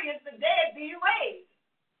experienced the dead being raised.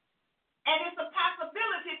 And it's a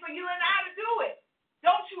possibility for you and I to do it.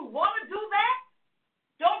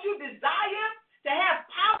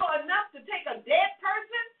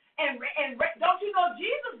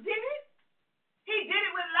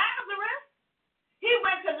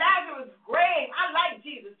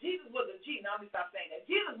 me stop saying that.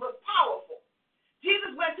 Jesus was powerful.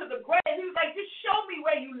 Jesus went to the grave. He was like, just show me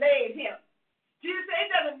where you laid him. Jesus said,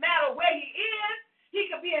 it doesn't matter where he is. He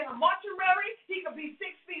could be in a mortuary. He could be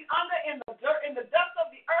 6 feet under in the dirt, in the dust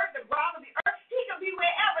of the earth, the ground of the earth. He could be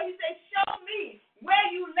wherever. He said, show me where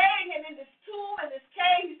you laid him, in this tomb, in this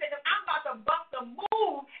cave. He said, because I'm about to bust a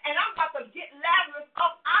move, and I'm about to get Lazarus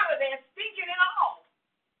up out of there, stinking and all.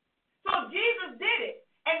 So Jesus did it.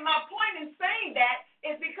 And my point in saying that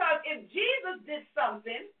is because if Jesus did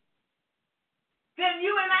something, then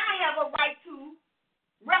you and I have a right to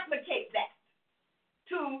replicate that,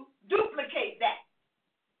 to duplicate that,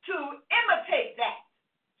 to imitate that.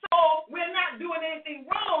 So we're not doing anything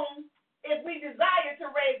wrong if we desire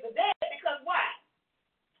to raise the dead, because why?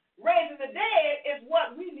 Raising the dead is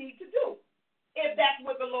what we need to do, if that's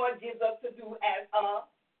what the Lord gives us to do as a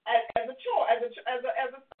chore, as a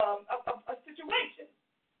situation.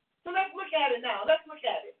 So let's look at it now. Let's look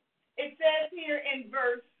at it. It says here in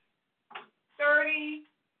verse 34.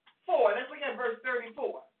 Let's look at verse 34.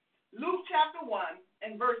 Luke chapter 1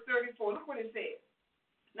 and verse 34. Look what it says.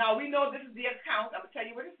 Now we know this is the account. I'm going to tell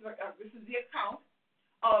you what this is. This is the account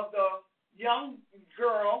of the young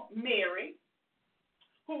girl, Mary,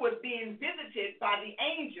 who was being visited by the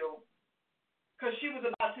angel because she was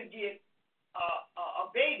about to get a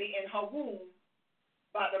baby in her womb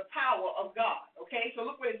by the power of God. Okay, so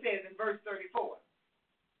look what it says in verse 34.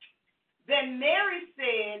 Then Mary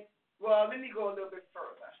said, well, let me go a little bit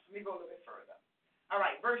further. All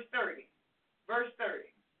right, verse 30.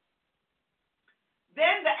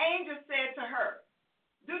 Then the angel said to her,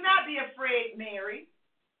 do not be afraid, Mary,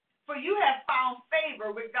 for you have found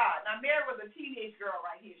favor with God. Now, Mary was a teenage girl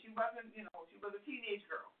right here. She wasn't, she was a teenage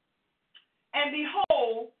girl. And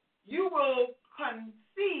behold, you will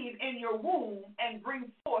conceive in your womb and bring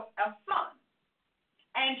forth a son,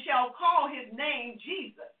 and shall call his name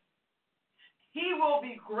Jesus. He will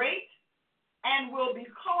be great and will be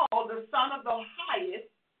called the Son of the Highest,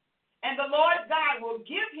 and the Lord God will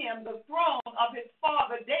give him the throne of his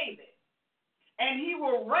father David, and he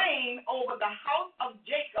will reign over the house of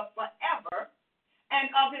Jacob forever, and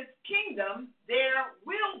of his kingdom there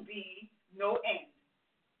will be no end.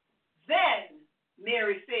 Then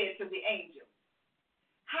Mary said to the angel,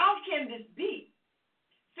 how can this be,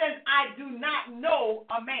 since I do not know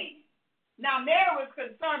a man? Now, Mary was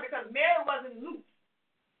concerned because Mary wasn't loose.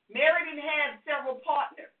 Mary didn't have several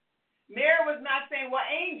partners. Mary was not saying, well,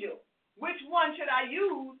 angel, which one should I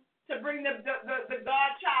use to bring the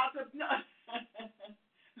God-child to? No.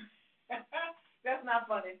 That's not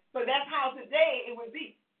funny. But that's how today it would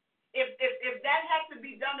be. If that has to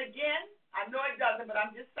be done again, I know it doesn't, but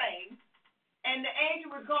I'm just saying, and the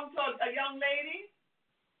angel would come to a young lady,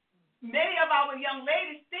 many of our young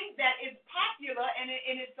ladies think that it's popular and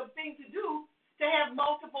it's a thing to do to have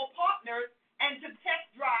multiple partners and to test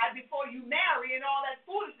drive before you marry and all that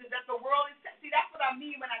foolishness that the world is. See, that's what I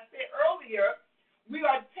mean when I said earlier, we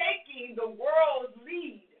are taking the world's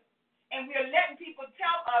lead and we are letting people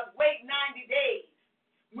tell us, wait 90 days.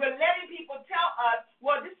 We're letting people tell us,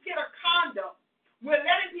 well, just get a condom. We're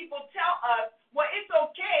letting people tell us, well, it's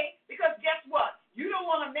okay because guess what? You don't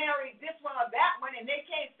want to marry this one or that one, and they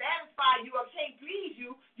can't satisfy you or can't please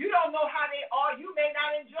you. You don't know how they are. You may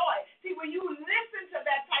not enjoy. See, when you listen to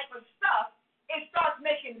that type of stuff, it starts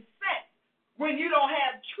making sense when you don't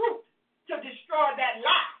have truth to destroy that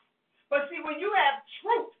lie. But see, when you have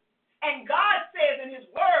truth, and God says in his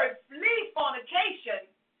word, flee fornication,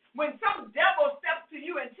 when some devil steps to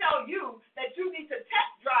you and tell you that you need to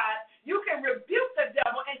test drive, you can rebuke the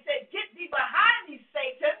devil and say, get thee behind me,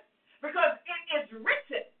 Satan, because it is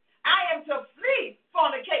written, I am to flee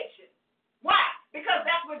fornication. Why? Because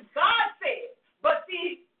that's what God said. But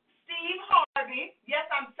see, Steve Harvey, yes,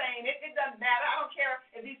 I'm saying it. It doesn't matter. I don't care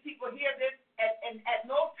if these people hear this at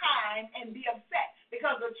no time and be upset,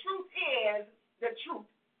 because the truth is the truth.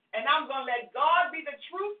 And I'm going to let God be the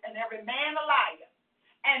truth and every man a liar.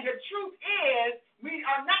 And the truth is, we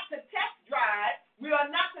are not to test drive. We are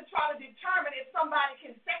not to try to determine if somebody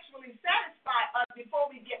can sexually satisfy us before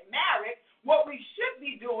we get married. What we should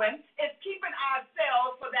be doing is keeping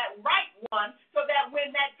ourselves for that right one, so that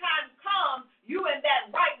when that time comes, you and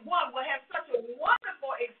that right one will have such a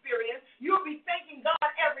wonderful experience. You'll be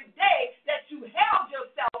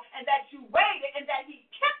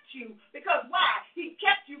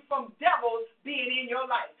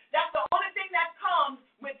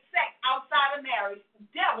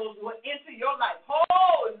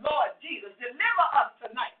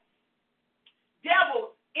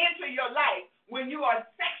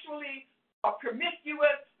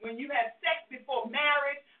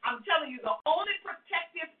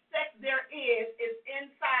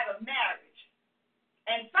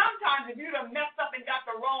if you done messed up and got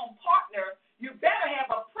the wrong partner, you better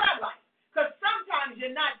have a prayer life. Because sometimes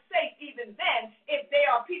you're not safe even then if they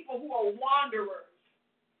are people who are wanderers.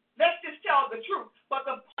 Let's just tell the truth. But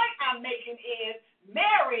the point I'm making is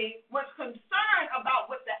Mary was concerned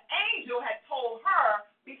about what the angel had told her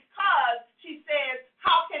because she says,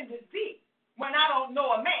 how can this be when I don't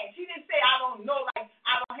know a man? She didn't say I don't know, like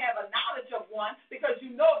I don't have a knowledge of one, because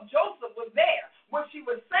you know Joseph was there. What she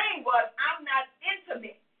was saying was, I'm not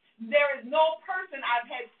intimate. There is no person I've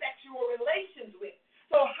had sexual relations with.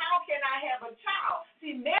 So how can I have a child?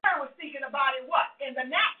 See, Mary was thinking about it what? In the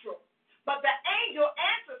natural. But the angel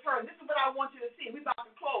answers her. This is what I want you to see. We're about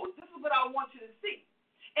to close. This is what I want you to see.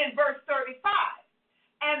 In verse 35.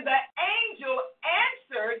 And the angel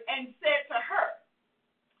answered and said to her,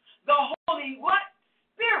 the Holy what?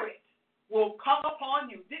 Spirit will come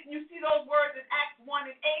upon you. Didn't you see those words in Acts 1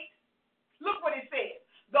 and 8? Look what it says.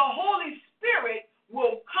 The Holy Spirit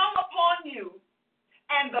will come upon you,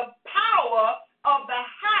 and the power of the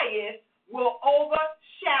highest will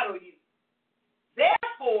overshadow you.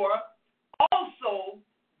 Therefore, also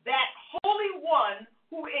that Holy One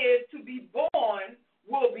who is to be born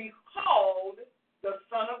will be called the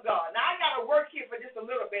Son of God. Now, I got to work here for just a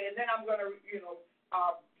little bit, and then I'm going to,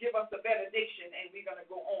 give us the benediction, and we're going to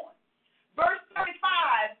go on. Verse 35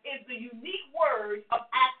 is the unique word of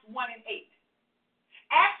Acts 1 and 8.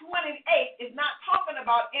 Acts 1 and 8 is not talking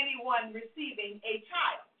about anyone receiving a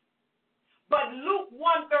child. But Luke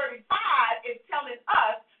 1:35 is telling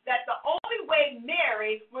us that the only way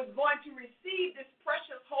Mary was going to receive this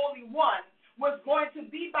precious Holy One was going to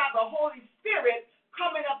be by the Holy Spirit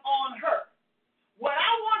coming up on her. What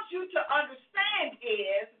I want you to understand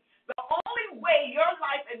is the only way your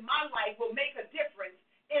life and my life will make a difference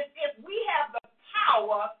is if we have the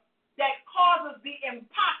power that causes the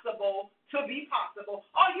impossible to be possible.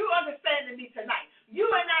 Are you understanding me tonight? You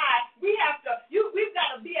and I, we've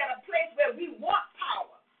got to be at a place where we want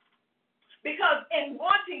power. Because in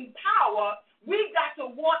wanting power, we've got to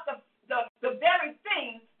want the very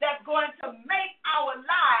thing that's going to make our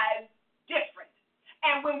lives different.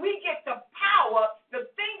 And when we get the power, the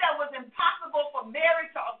thing that was impossible for Mary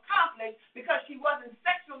to accomplish because she wasn't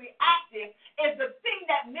sexually active is the thing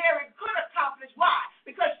that Mary could accomplish. Why?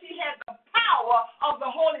 Because she had the power of the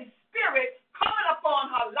Holy Spirit coming upon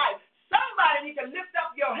her life. Somebody need to lift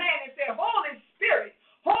up your hand and say, Holy Spirit,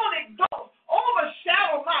 Holy Ghost,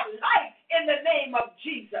 overshadow my life in the name of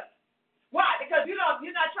Jesus. Why? Because you're not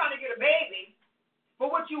trying to get a baby, but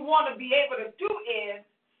what you want to be able to do is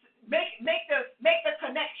make the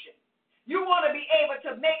connection. You want to be able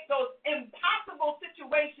to make those impossible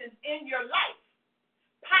situations in your life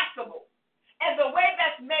possible. And the way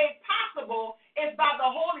that's made possible is by the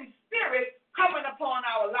Holy Spirit coming upon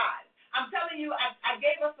our lives. I'm telling you, I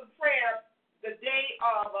gave us a prayer the day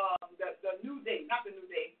of the new day, not the new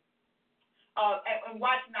day, and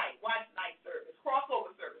watch night service,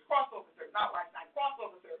 crossover service, not watch night,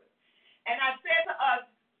 crossover service. And I said to us,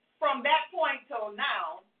 from that point till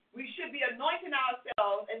now, we should be anointing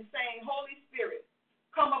ourselves and saying, Holy Spirit,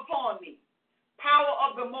 come upon me. Power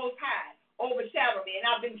of the Most High, overshadow me. And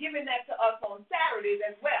I've been giving that to us on Saturdays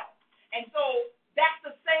as well. And so that's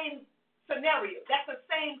the same scenario. That's the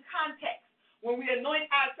same context. When we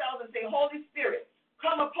anoint ourselves and say, Holy Spirit,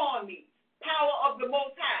 come upon me. Power of the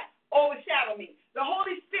Most High, overshadow me. The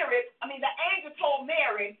angel told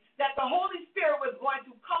Mary that the Holy Spirit was going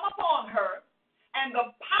to come upon her, and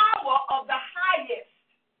the power of the highest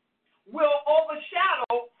will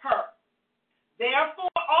overshadow her.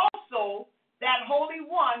 Therefore, also, that Holy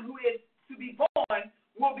One who is to be born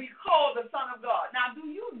will be called the Son of God. Now, do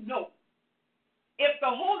you know if the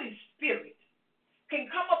Holy Spirit can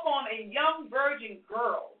come upon a young virgin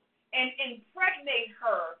girl and impregnate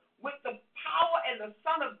her with the power and the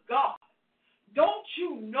Son of God, don't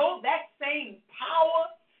you know that same power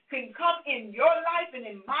can come in your life and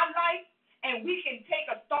in my life, and we can take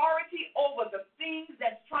authority over the things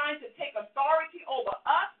that's trying to take authority over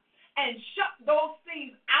us and shut those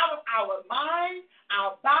things out of our minds,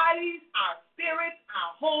 our bodies, our spirits,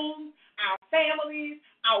 our homes, our families,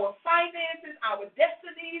 our finances, our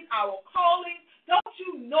destinies, our callings. Don't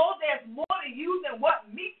you know there's more to you than what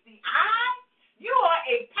meets the eye?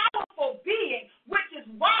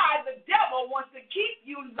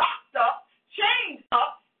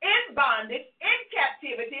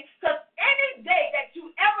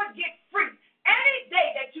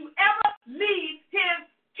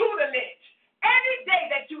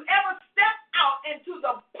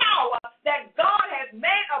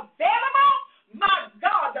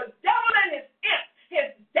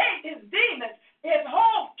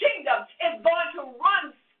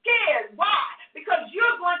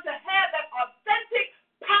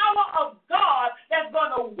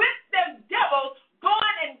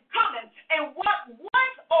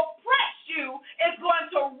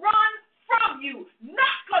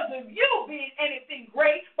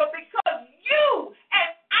 great, but because you and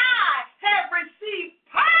I have received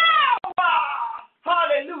power,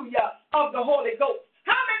 hallelujah, of the Holy Ghost.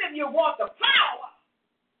 How many of you want the power?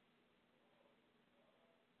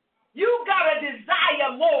 You got to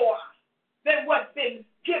desire more than what's been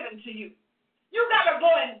given to you. You got to go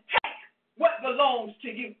and take what belongs to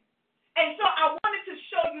you. And so I wanted to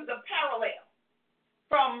show you the parallel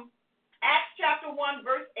from Acts chapter 1,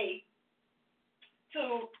 verse 8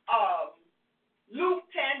 to Luke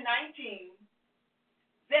 10:19.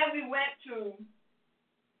 Then we went to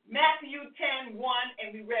Matthew 10:1,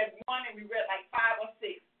 and we read 1, and we read like 5 or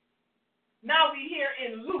 6. Now we here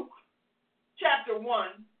in Luke chapter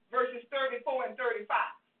 1, verses 34 and 35.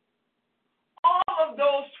 All of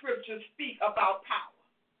those scriptures speak about power.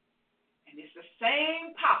 And it's the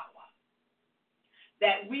same power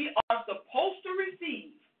that we are supposed to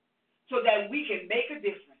receive so that we can make a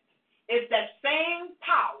difference. It's that same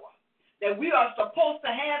power that we are supposed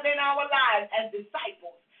to have in our lives as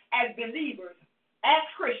disciples, as believers, as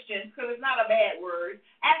Christians, because it's not a bad word,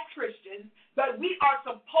 as Christians, but we are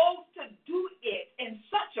supposed to do it in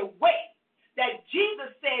such a way that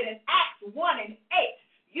Jesus said in Acts 1 and 8,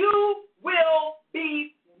 you will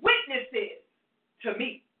be witnesses to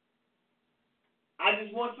me. I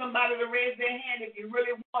just want somebody to raise their hand if you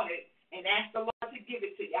really want it and ask the Lord to give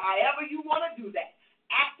it to you. However you want to do that,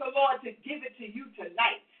 ask the Lord to give it to you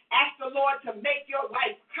tonight. Ask the Lord to make your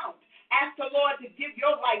life count. Ask the Lord to give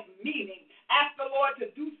your life meaning. Ask the Lord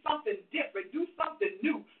to do something different, do something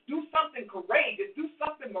new, do something courageous, do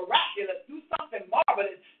something miraculous, do something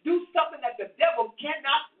marvelous, do something that the devil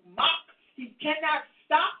cannot mock, he cannot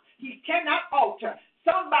stop, he cannot alter.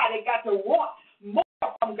 Somebody got to want more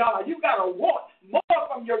from God. You got to want more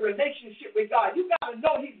from your relationship with God. You got to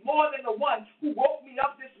know he's more than the one who woke me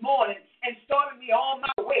up this morning and started me on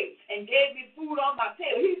my way and gave me food on my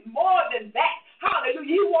table. He's more than that. Hallelujah.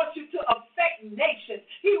 He wants you to affect nations.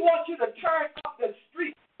 He wants you to turn up the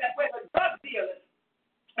streets that where the drug dealers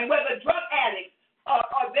and where the drug addicts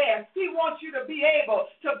are there. He wants you to be able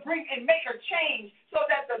to bring and make a change so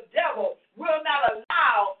that the devil will not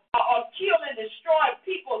allow or kill and destroy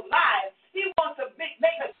people's lives. He wants to make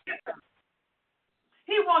a difference.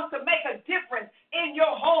 He wants to make a difference in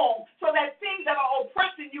your home so that things that are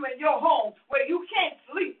oppressing you in your home, where you can't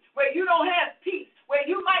sleep, where you don't have peace, where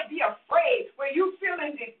you might be afraid, where you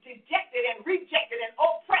feeling dejected and rejected and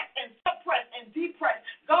oppressed and suppressed and depressed.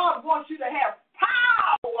 God wants you to have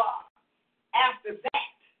power. After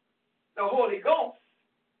that, the Holy Ghost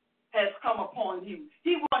has come upon you.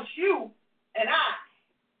 He wants you and I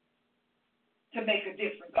to make a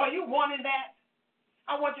difference. Are you wanting that?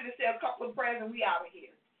 I want you to say a couple of prayers and we out of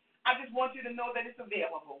here. I just want you to know that it's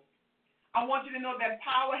available. I want you to know that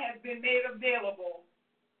power has been made available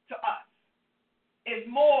to us. It's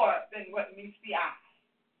more than what meets the eye.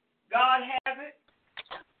 God has it,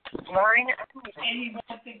 and he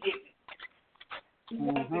wants to give it. He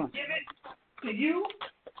wants to give it to you,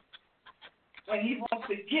 and he wants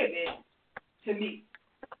to give it to me.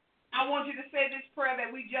 I want you to say this prayer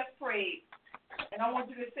that we just prayed, and I want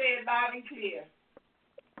you to say it loud and clear.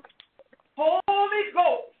 Holy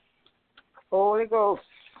Ghost. Holy Ghost.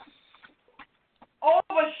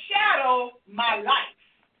 Overshadow my life.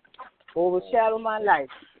 Overshadow my life.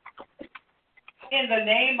 In the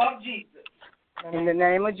name of Jesus. In the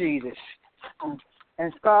name of Jesus.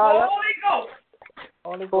 And Scarlet. Holy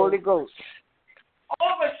Ghost. Holy Ghost.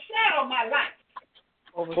 Overshadow my life.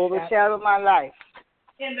 Overshadow my life.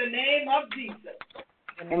 In the name of Jesus.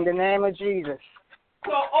 In the name of Jesus.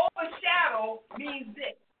 So overshadow means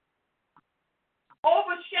this.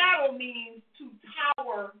 Overshadow means to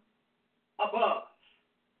tower above.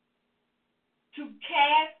 To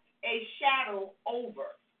cast a shadow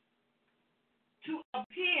over. To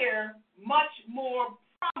appear much more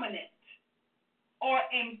prominent or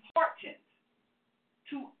important.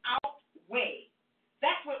 To outweigh.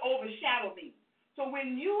 That's what overshadow means. So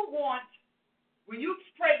when you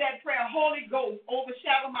pray that prayer, Holy Ghost,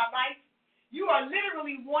 overshadow my life, you are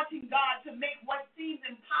literally wanting God to make what seems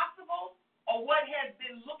impossible or what has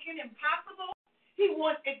been looking impossible, he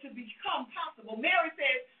wants it to become possible. Mary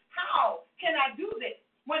says, how can I do this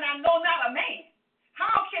when I know not a man?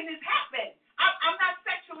 How can this happen? I'm not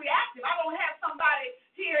sexually active. I don't have somebody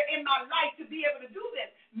here in my life to be able to do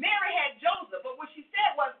this. Mary had Joseph, but what she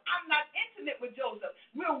said was, I'm not intimate with Joseph.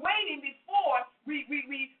 We're waiting before we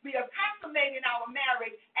are consummating our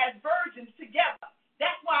marriage as virgins together.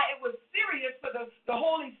 That's why it was serious for the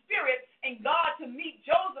Holy Spirit and God to meet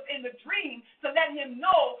Joseph in the dream to let him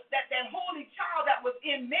know that that holy child that was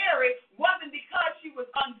in Mary wasn't because she was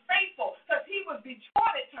unfaithful, because he was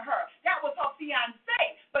betrothed to her. That was her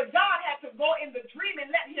fiancé. But God had to go in the dream him and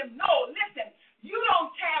letting him know, listen, you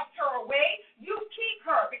don't cast her away. You keep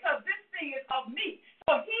her because this thing is of me.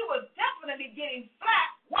 So he was definitely getting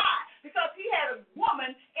flack. Why? Because he had a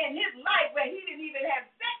woman in his life where he didn't even have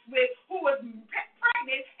sex with who was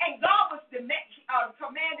pregnant, and God was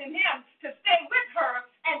commanding him to stay with her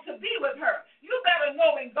and to be with her. You better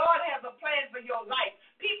know when God has a plan for your life,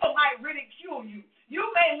 people might ridicule you. You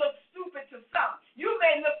may look stupid to some. You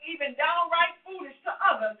may look even downright foolish to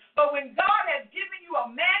others. But when God has given you a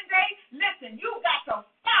mandate, listen, you got to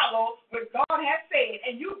follow what God has said.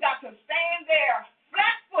 And you got to stand there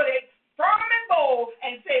flat-footed, firm and bold,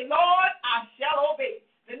 and say, Lord, I shall obey.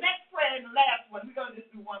 The next prayer and the last one, we're going to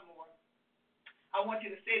just do one more. I want you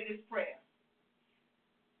to say this prayer.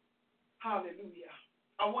 Hallelujah.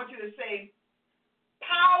 I want you to say,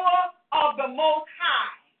 power of the Most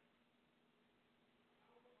High,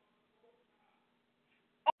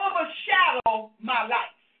 overshadow my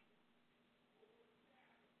life.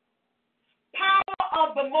 Power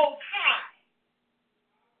of the Most High,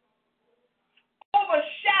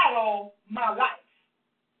 overshadow my life.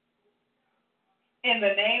 In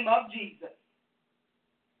the name of Jesus.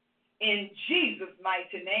 In Jesus'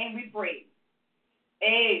 mighty name we pray.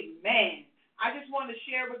 Amen. I just want to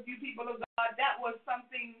share with you, people of God, that was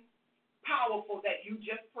something powerful that you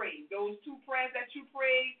just prayed. Those two prayers that you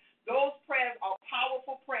prayed, those prayers are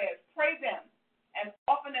powerful prayers. Pray them as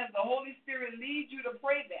often as the Holy Spirit leads you to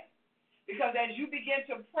pray them. Because as you begin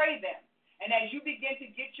to pray them, and as you begin to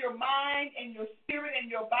get your mind and your spirit and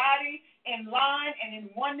your body in line and in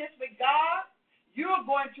oneness with God, you're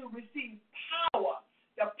going to receive power,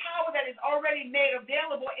 the power that is already made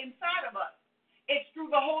available inside of us. It's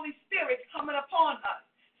through the Holy Spirit coming upon us.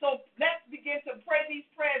 So let's begin to pray these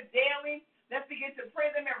prayers daily. Let's begin to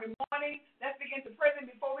pray them every morning. Let's begin to pray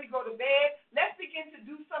them before we go to bed. Let's begin to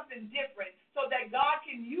do something different so that God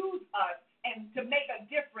can use us and to make a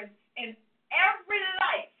difference in every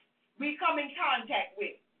life we come in contact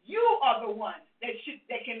with. You are the one that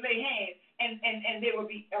can lay hands and they will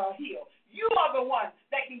be healed. You are the one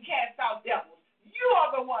that can cast out devils. You are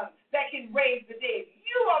the one that can raise the dead.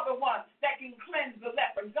 You are the one that can cleanse the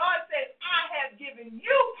leper. God says, I have given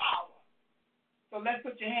you power. So let's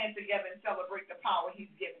put your hands together and celebrate the power he's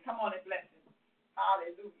given. Come on and bless him.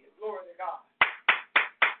 Hallelujah. Glory to God.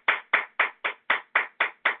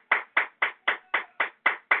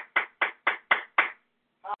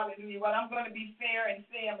 Hallelujah. Well, I'm going to be fair and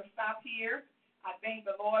say I'm going to stop here. I thank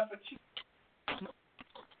the Lord for choosing.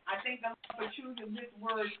 I thank the Lord for choosing his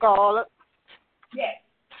word. Scarlett. Yes.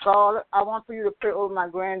 Scarlett, I want for you to pray over my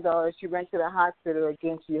granddaughter. She went to the hospital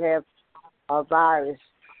again. She has a virus.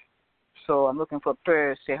 So I'm looking for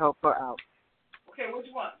prayers to help her out. Okay,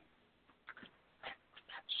 which one?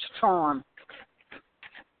 Sean.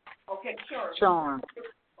 Okay, sure. Sean.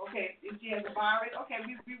 Okay, if she has a virus, okay,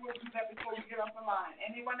 we will do that before we get off the line.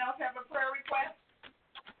 Anyone else have a prayer request?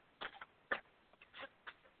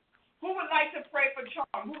 Who would like to pray for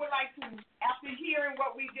Charm? Who would like to, after hearing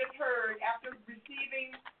what we just heard, after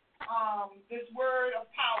receiving this word of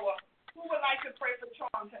power, who would like to pray for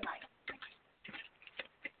Charm tonight?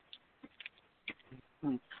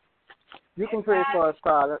 You can pray for her,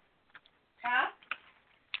 Scarlett. Huh?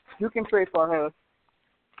 You can pray for her.